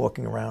not be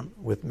walking around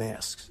with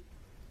masks.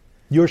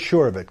 You're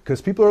sure of it?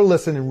 Because people are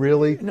listening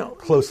really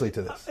closely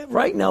to this.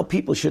 Right now,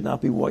 people should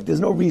not be walking. There's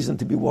no reason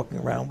to be walking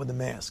around with a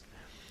mask.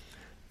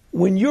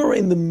 When you're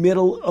in the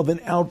middle of an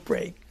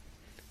outbreak,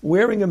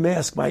 wearing a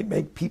mask might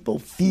make people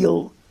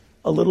feel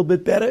a little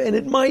bit better, and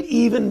it might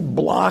even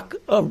block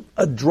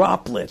a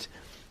droplet,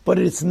 but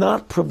it's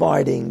not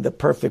providing the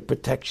perfect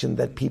protection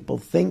that people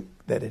think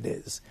that it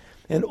is.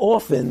 And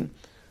often,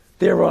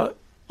 there are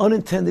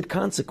unintended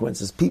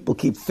consequences. People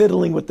keep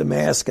fiddling with the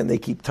mask, and they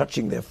keep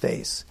touching their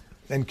face.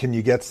 And can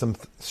you get some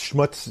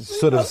schmutz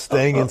sort of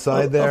staying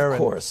inside there?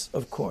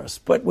 Of course.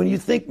 But when you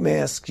think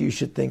masks, you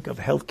should think of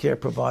healthcare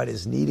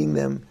providers needing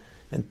them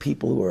and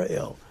people who are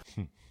ill.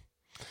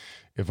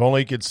 If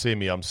only you could see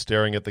me. I'm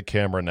staring at the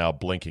camera now,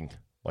 blinking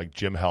like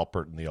Jim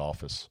Halpert in The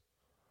Office.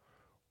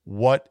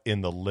 What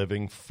in the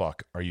living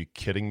fuck? Are you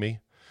kidding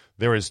me?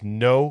 There is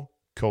no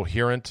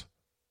coherent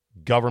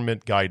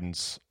government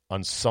guidance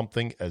on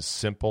something as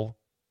simple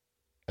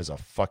as a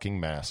fucking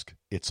mask.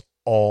 It's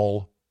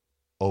all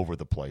over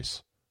the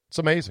place. It's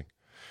amazing.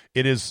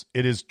 It is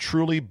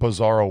truly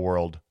bizarro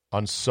world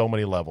on so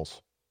many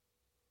levels.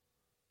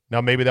 Now,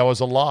 maybe that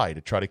was a lie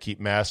to try to keep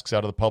masks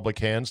out of the public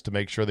hands to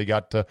make sure they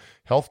got to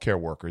healthcare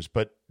workers,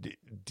 but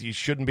you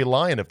shouldn't be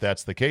lying if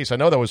that's the case. I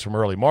know that was from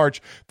early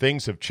March.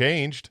 Things have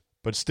changed.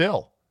 But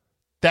still,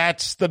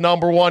 that's the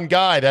number one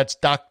guy. That's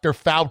Dr.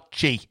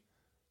 Fauci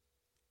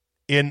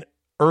in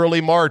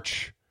early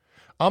March.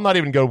 I'm not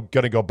even going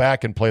to go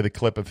back and play the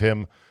clip of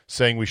him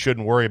saying we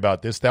shouldn't worry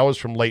about this. That was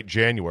from late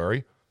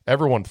January.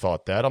 Everyone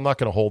thought that. I'm not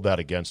going to hold that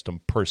against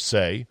him per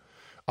se.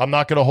 I'm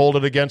not going to hold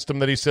it against him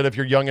that he said if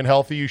you're young and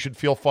healthy, you should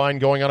feel fine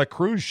going on a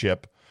cruise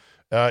ship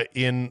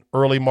in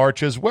early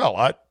March as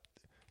well.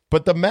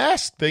 But the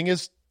mask thing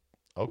is,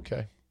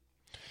 okay.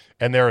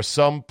 And there are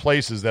some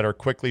places that are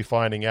quickly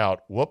finding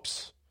out,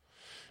 whoops.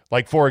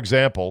 Like, for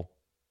example,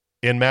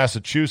 in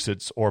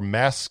Massachusetts, or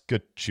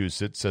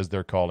Massachusetts, as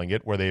they're calling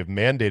it, where they have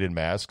mandated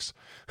masks,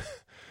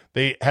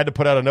 they had to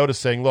put out a notice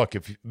saying, look,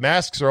 if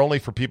masks are only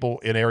for people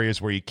in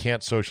areas where you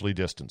can't socially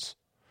distance.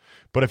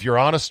 But if you're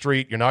on a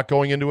street, you're not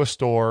going into a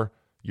store,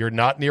 you're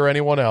not near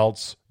anyone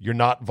else, you're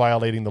not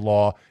violating the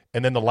law.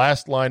 And then the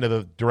last line of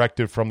the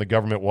directive from the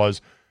government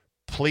was,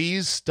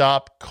 please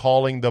stop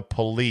calling the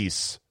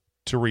police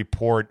to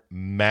report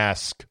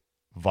mask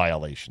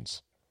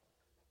violations.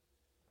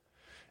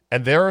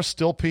 And there are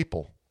still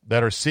people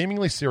that are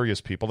seemingly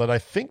serious people that I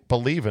think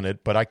believe in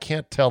it, but I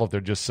can't tell if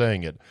they're just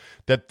saying it,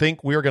 that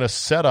think we're going to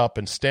set up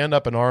and stand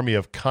up an army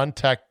of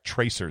contact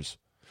tracers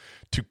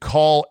to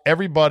call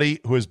everybody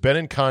who has been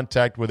in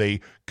contact with a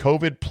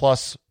COVID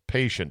plus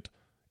patient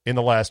in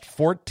the last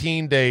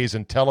 14 days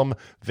and tell them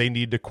they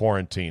need to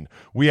quarantine.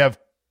 We have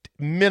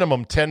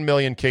minimum 10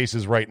 million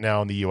cases right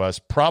now in the U.S.,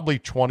 probably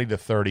 20 to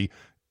 30.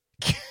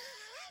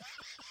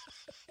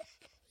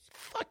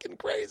 Fucking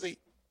crazy.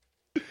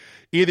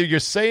 Either you're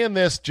saying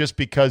this just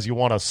because you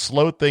want to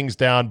slow things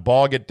down,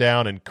 bog it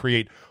down, and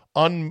create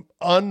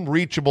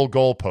unreachable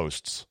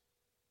goalposts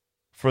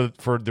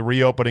for the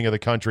reopening of the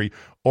country,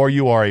 or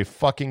you are a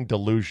fucking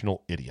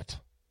delusional idiot.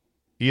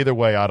 Either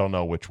way, I don't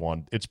know which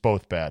one. It's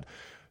both bad.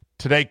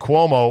 Today,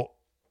 Cuomo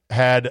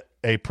had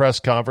a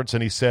press conference,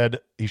 and he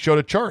showed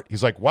a chart.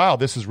 He's like, wow,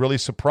 this has really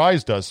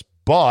surprised us,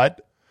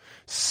 but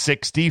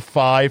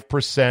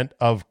 65%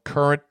 of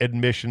current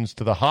admissions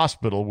to the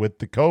hospital with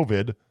the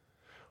COVID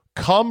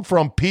come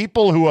from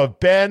people who have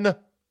been,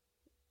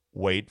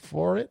 wait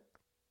for it,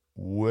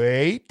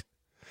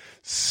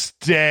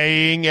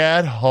 staying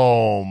at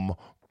home.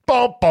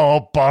 Bum,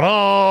 bum,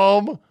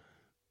 ba-dum.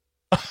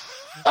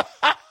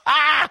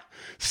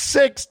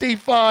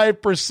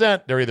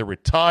 65%. They're either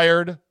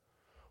retired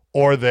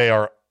or they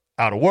are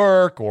out of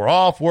work or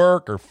off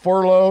work or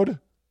furloughed.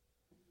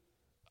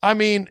 I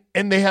mean,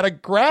 and they had a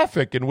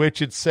graphic in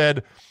which it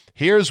said,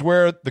 here's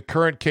where the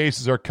current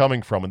cases are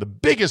coming from. And the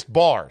biggest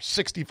bar,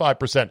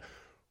 65%,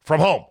 from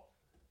home.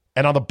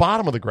 And on the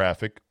bottom of the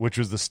graphic, which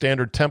was the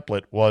standard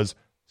template, was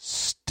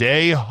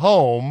stay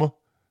home,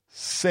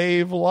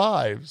 save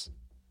lives.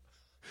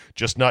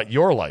 Just not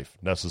your life,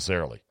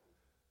 necessarily.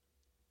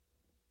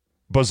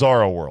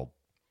 Bizarro world.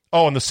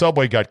 Oh, and the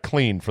subway got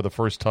cleaned for the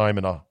first time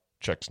in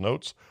checks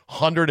notes,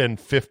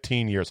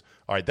 115 years.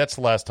 All right, that's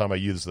the last time I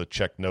used the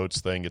check notes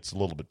thing. It's a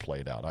little bit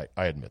played out.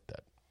 I admit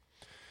that.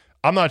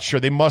 I'm not sure.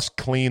 They must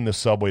clean the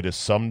subway to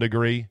some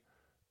degree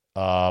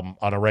on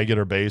a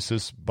regular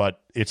basis,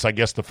 but it's, I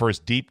guess, the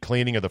first deep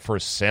cleaning or the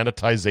first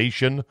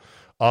sanitization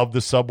of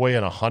the subway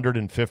in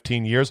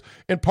 115 years.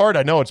 In part,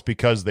 I know it's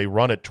because they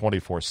run it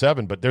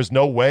 24/7, but there's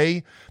no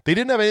way. They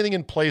didn't have anything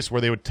in place where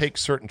they would take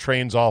certain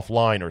trains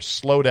offline or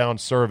slow down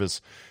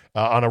service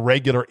on a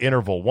regular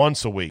interval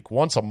once a week,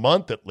 once a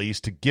month at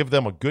least, to give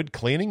them a good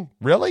cleaning?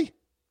 Really?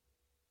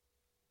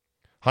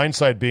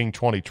 Hindsight being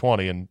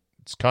 2020, and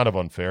it's kind of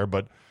unfair,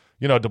 but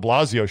de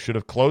Blasio should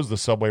have closed the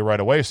subway right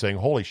away, saying,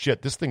 holy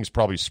shit, this thing's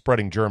probably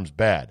spreading germs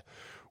bad.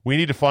 We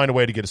need to find a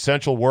way to get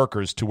essential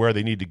workers to where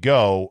they need to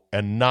go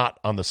and not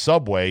on the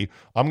subway.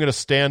 I'm going to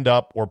stand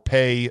up or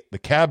pay the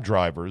cab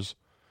drivers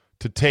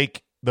to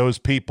take those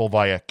people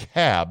via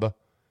cab,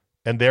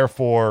 and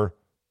therefore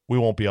we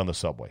won't be on the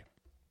subway.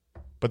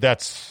 But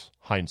that's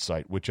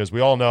hindsight, which, as we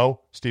all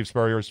know, Steve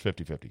Spurrier is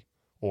 50-50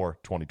 or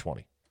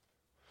 2020.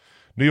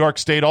 New York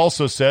State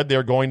also said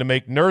they're going to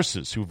make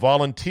nurses who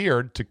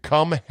volunteered to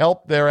come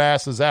help their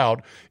asses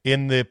out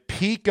in the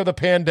peak of the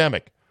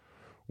pandemic.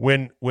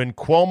 When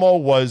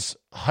Cuomo was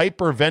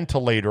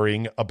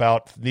hyperventilating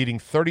about needing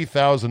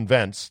 30,000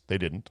 vents, they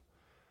didn't,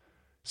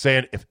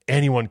 saying, if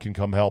anyone can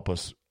come help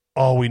us,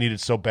 oh, we need it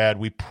so bad,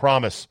 we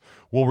promise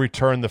we'll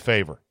return the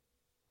favor.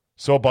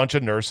 So a bunch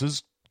of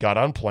nurses got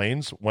on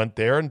planes, went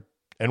there,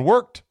 and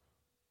worked.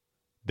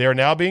 They're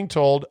now being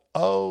told,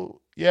 oh,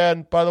 yeah,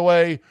 and by the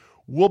way,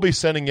 we'll be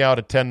sending out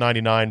a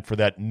 1099 for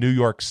that New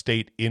York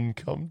State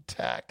income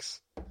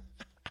tax.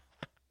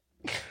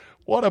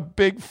 What a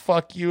big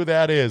fuck you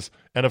that is.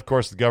 And, of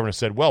course, the governor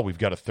said, well, we've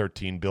got a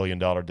 $13 billion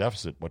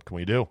deficit. What can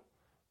we do?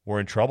 We're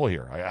in trouble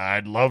here.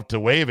 I'd love to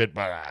waive it,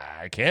 but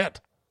I can't.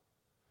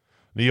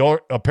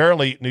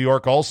 Apparently, New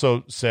York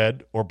also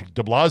said, or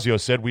de Blasio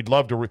said, we'd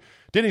love to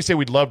didn't he say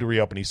we'd love to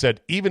reopen? He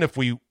said, even if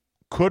we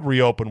could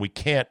reopen, we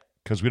can't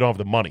because we don't have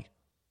the money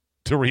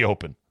to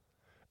reopen.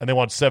 And they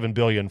want $7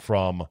 billion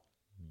from,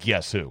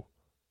 guess who?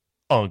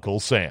 Uncle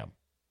Sam.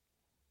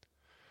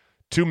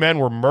 2 men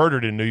were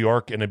murdered in New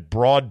York in a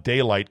broad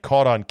daylight,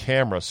 caught on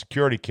camera,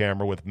 security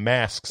camera, with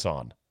masks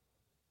on.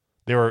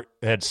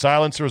 They had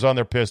silencers on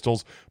their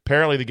pistols.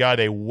 Apparently, the guy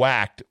they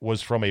whacked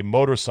was from a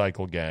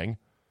motorcycle gang.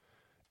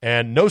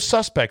 And no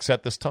suspects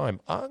at this time.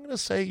 I'm going to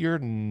say you're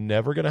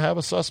never going to have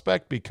a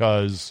suspect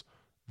because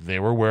they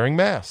were wearing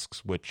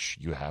masks, which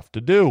you have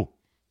to do.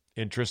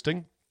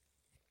 Interesting.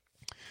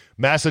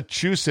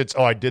 Massachusetts,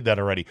 I did that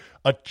already.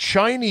 A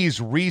Chinese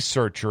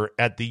researcher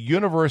at the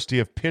University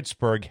of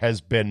Pittsburgh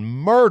has been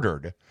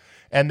murdered,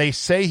 and they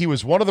say he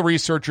was one of the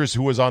researchers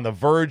who was on the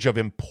verge of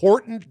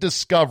important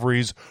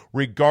discoveries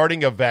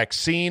regarding a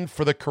vaccine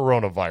for the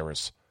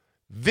coronavirus.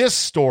 This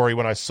story,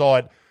 when I saw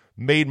it,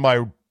 made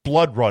my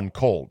blood run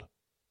cold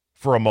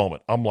for a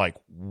moment. I'm like,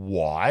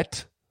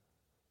 what?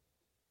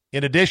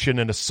 In addition,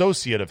 an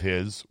associate of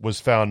his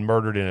was found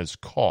murdered in his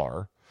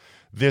car.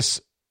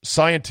 This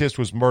scientist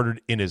was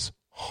murdered in his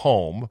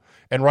home,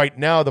 and right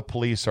now the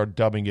police are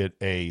dubbing it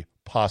a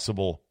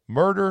possible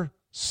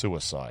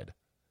murder-suicide.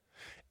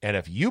 And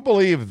if you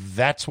believe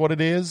that's what it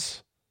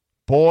is,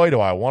 boy, do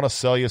I want to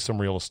sell you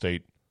some real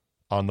estate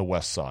on the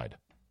west side.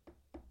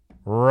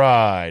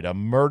 Right, a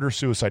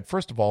murder-suicide.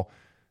 First of all,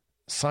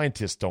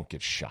 scientists don't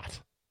get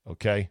shot,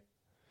 okay?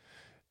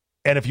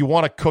 And if you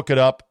want to cook it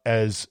up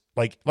as,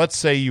 like, let's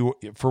say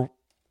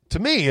to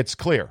me, it's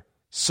clear.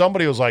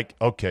 Somebody was like,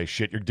 okay,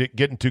 shit, you're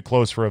getting too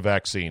close for a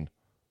vaccine.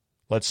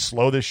 Let's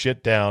slow this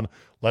shit down.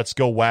 Let's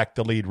go whack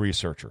the lead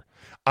researcher.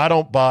 I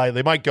don't buy,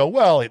 they might go,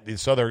 well,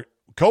 this other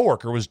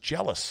coworker was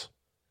jealous,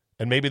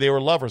 and maybe they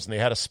were lovers, and they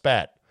had a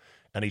spat,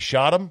 and he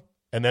shot him,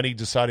 and then he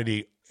decided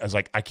I was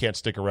like, I can't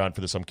stick around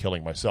for this. I'm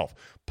killing myself.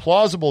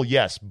 Plausible,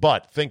 yes,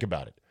 but think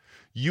about it.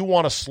 You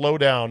want to slow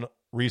down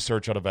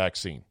research on a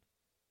vaccine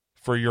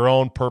for your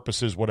own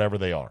purposes, whatever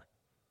they are.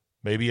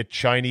 Maybe a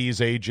Chinese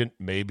agent,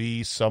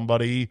 maybe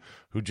somebody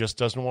who just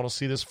doesn't want to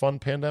see this fun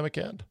pandemic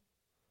end.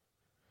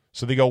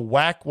 So they go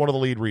whack one of the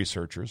lead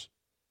researchers,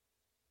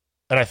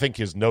 and I think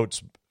his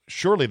notes,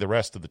 surely the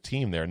rest of the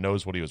team there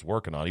knows what he was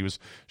working on. He was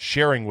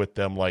sharing with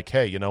them like,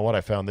 hey, you know what,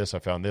 I found this.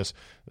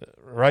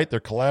 Right?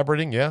 They're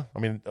collaborating, yeah? I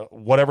mean,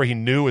 whatever he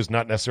knew is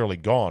not necessarily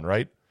gone,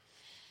 right?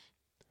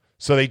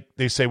 So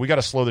they say, we got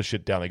to slow this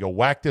shit down. They go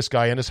whack this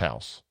guy in his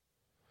house.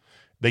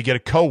 They get a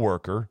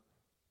coworker.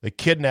 They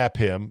kidnap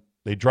him.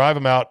 They drive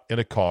him out in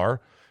a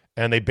car,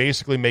 and they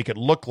basically make it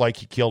look like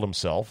he killed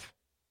himself.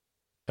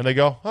 And they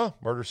go,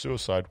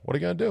 murder-suicide. What are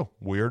you going to do?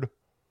 Weird.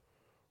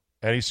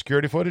 Any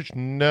security footage?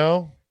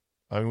 No.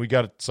 I mean, we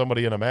got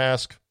somebody in a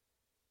mask.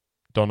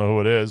 Don't know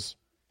who it is.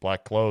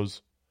 Black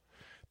clothes.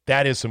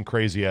 That is some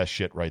crazy-ass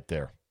shit right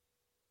there.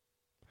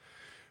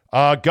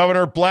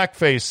 Governor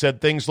Blackface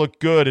said things look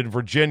good in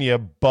Virginia,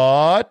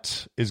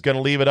 but is going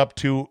to leave it up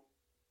to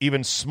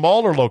even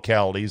smaller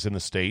localities in the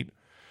state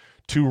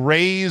to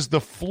raise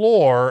the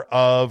floor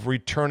of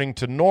returning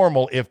to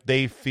normal if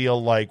they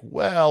feel like,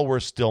 well, we're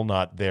still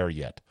not there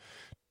yet.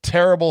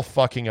 Terrible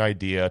fucking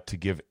idea to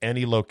give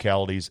any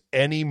localities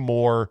any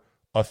more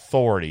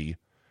authority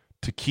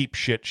to keep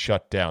shit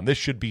shut down. This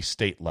should be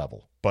state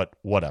level, but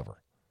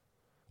whatever.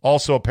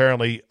 Also,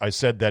 apparently, I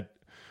said that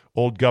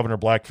old Governor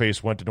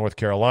Blackface went to North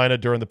Carolina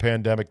during the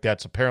pandemic.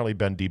 That's apparently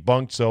been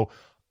debunked, so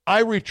I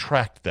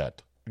retract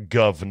that,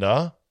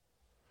 Governor.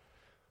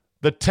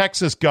 The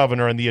Texas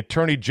governor and the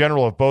attorney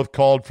general have both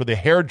called for the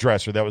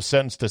hairdresser that was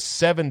sentenced to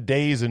 7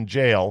 days in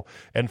jail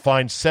and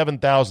fined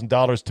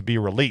 $7,000 to be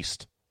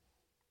released.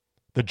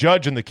 The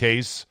judge in the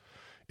case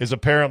is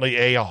apparently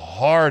a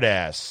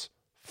hard-ass,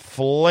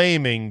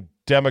 flaming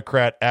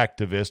Democrat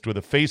activist with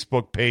a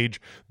Facebook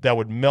page that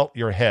would melt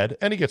your head,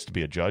 and he gets to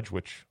be a judge,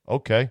 which,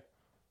 okay,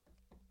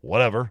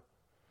 whatever.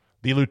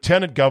 The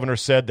lieutenant governor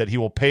said that he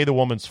will pay the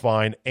woman's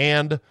fine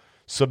and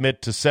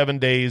submit to 7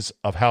 days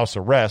of house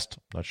arrest.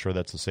 Not sure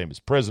that's the same as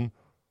prison.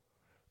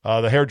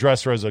 The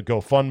hairdresser has a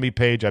GoFundMe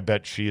page. I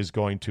bet she is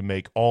going to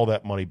make all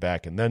that money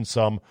back and then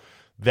some.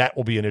 That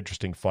will be an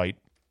interesting fight.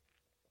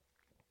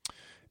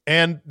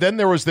 And then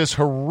there was this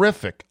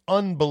horrific,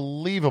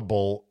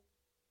 unbelievable,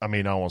 I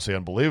mean, I won't say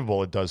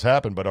unbelievable, it does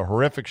happen, but a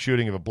horrific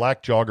shooting of a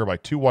black jogger by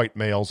two white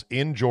males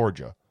in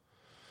Georgia.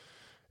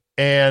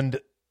 And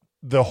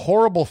the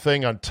horrible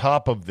thing on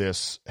top of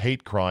this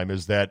hate crime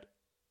is that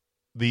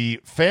the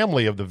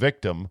family of the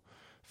victim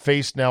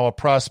faced now a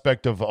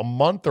prospect of a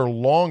month or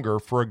longer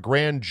for a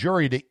grand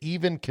jury to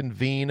even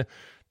convene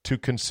to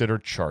consider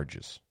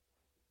charges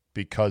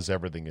because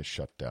everything is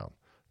shut down.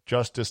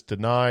 Justice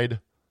denied,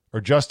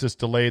 or justice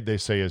delayed, they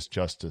say, is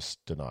justice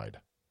denied.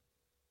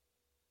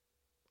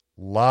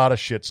 A lot of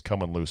shit's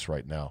coming loose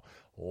right now.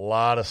 A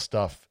lot of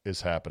stuff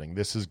is happening.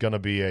 This is going to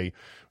be a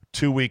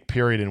 2-week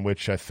period in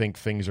which I think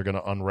things are going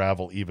to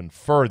unravel even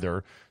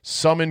further,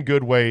 some in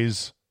good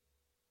ways,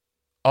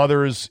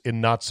 others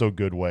in not so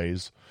good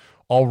ways.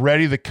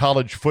 Already the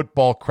college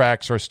football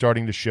cracks are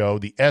starting to show.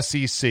 The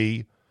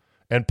SEC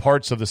and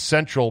parts of the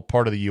central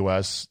part of the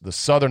U.S., the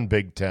southern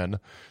Big Ten,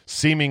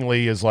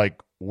 seemingly is like,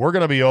 we're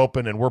going to be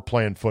open and we're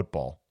playing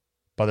football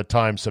by the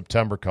time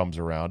September comes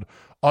around.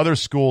 Other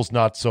schools,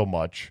 not so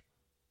much.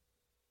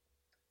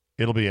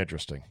 It'll be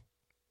interesting.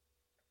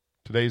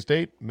 Today's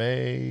date,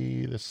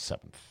 May the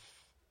 7th.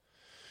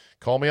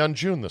 Call me on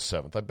June the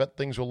 7th. I bet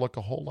things will look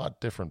a whole lot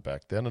different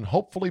back then, and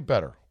hopefully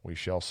better. We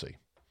shall see.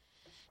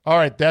 All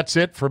right, that's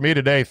it for me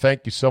today.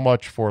 Thank you so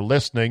much for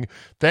listening.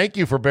 Thank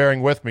you for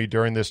bearing with me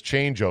during this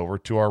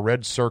changeover to our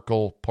Red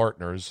Circle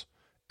partners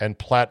and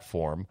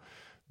platform.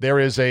 There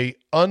is a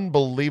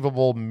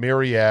unbelievable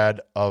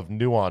myriad of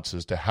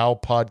nuances to how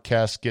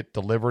podcasts get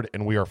delivered,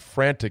 and we are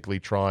frantically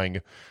trying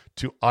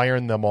to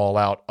iron them all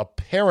out.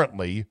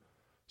 Apparently,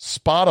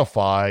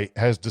 Spotify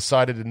has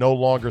decided to no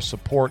longer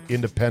support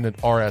independent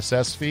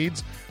RSS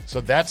feeds,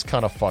 so that's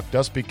kind of fucked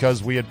us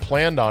because we had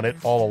planned on it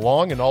all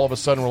along, and all of a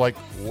sudden we're like,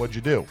 what'd you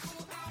do?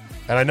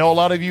 And I know a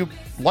lot of you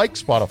like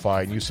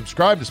Spotify, and you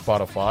subscribe to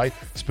Spotify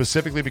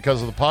specifically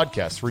because of the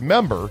podcast.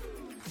 Remember,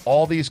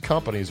 all these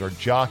companies are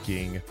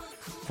jockeying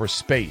for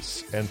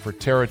space and for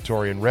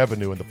territory and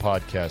revenue in the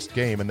podcast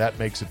game, and that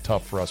makes it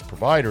tough for us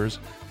providers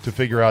to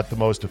figure out the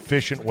most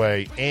efficient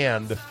way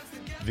and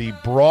the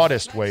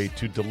broadest way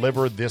to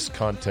deliver this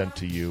content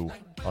to you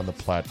on the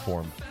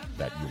platform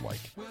that you like.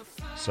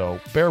 So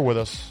bear with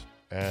us.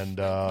 And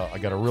I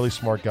got a really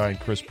smart guy in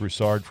Chris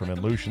Broussard from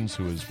Inlutions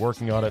who is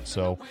working on it.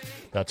 So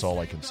that's all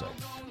I can say.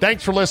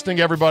 Thanks for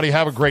listening, everybody.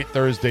 Have a great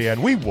Thursday,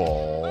 and we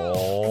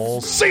will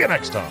see you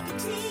next time.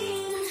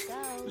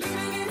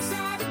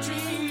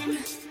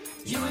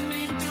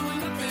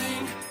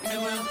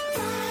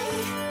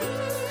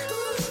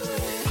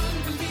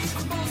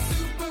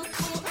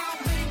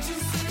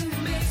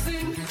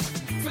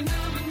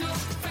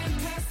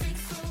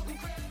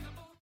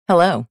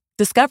 Hello,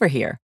 Discover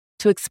here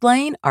to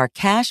explain our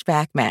cash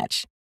back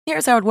match.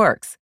 Here's how it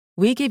works.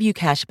 We give you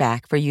cash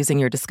back for using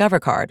your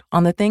Discover card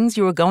on the things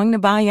you were going to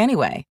buy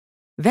anyway.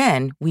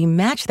 Then we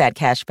match that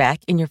cash back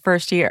in your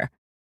first year.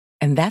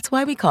 And that's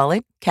why we call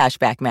it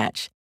Cashback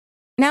Match.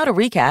 Now to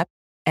recap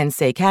and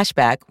say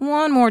cashback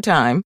one more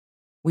time.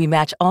 We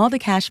match all the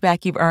cash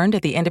back you've earned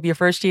at the end of your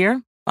first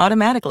year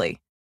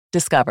automatically.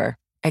 Discover.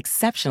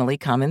 Exceptionally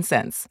common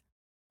sense.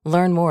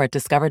 Learn more at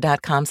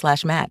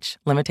discover.com/match.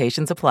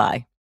 Limitations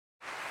apply.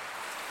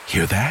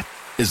 Hear that?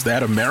 Is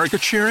that America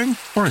cheering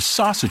or a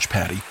sausage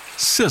patty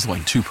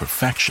sizzling to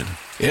perfection?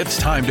 It's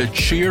time to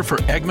cheer for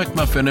Egg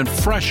McMuffin and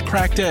fresh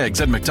cracked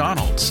eggs at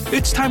McDonald's.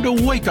 It's time to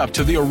wake up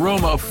to the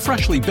aroma of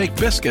freshly baked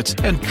biscuits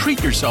and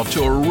treat yourself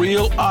to a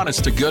real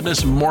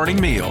honest-to-goodness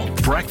morning meal.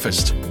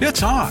 Breakfast.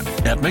 It's on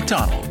at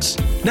McDonald's.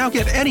 Now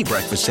get any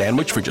breakfast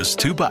sandwich for just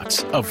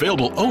 $2.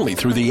 Available only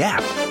through the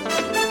app.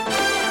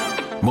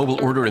 Mobile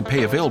order and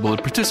pay available at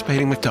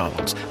participating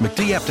McDonald's.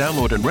 McD app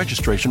download and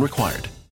registration required.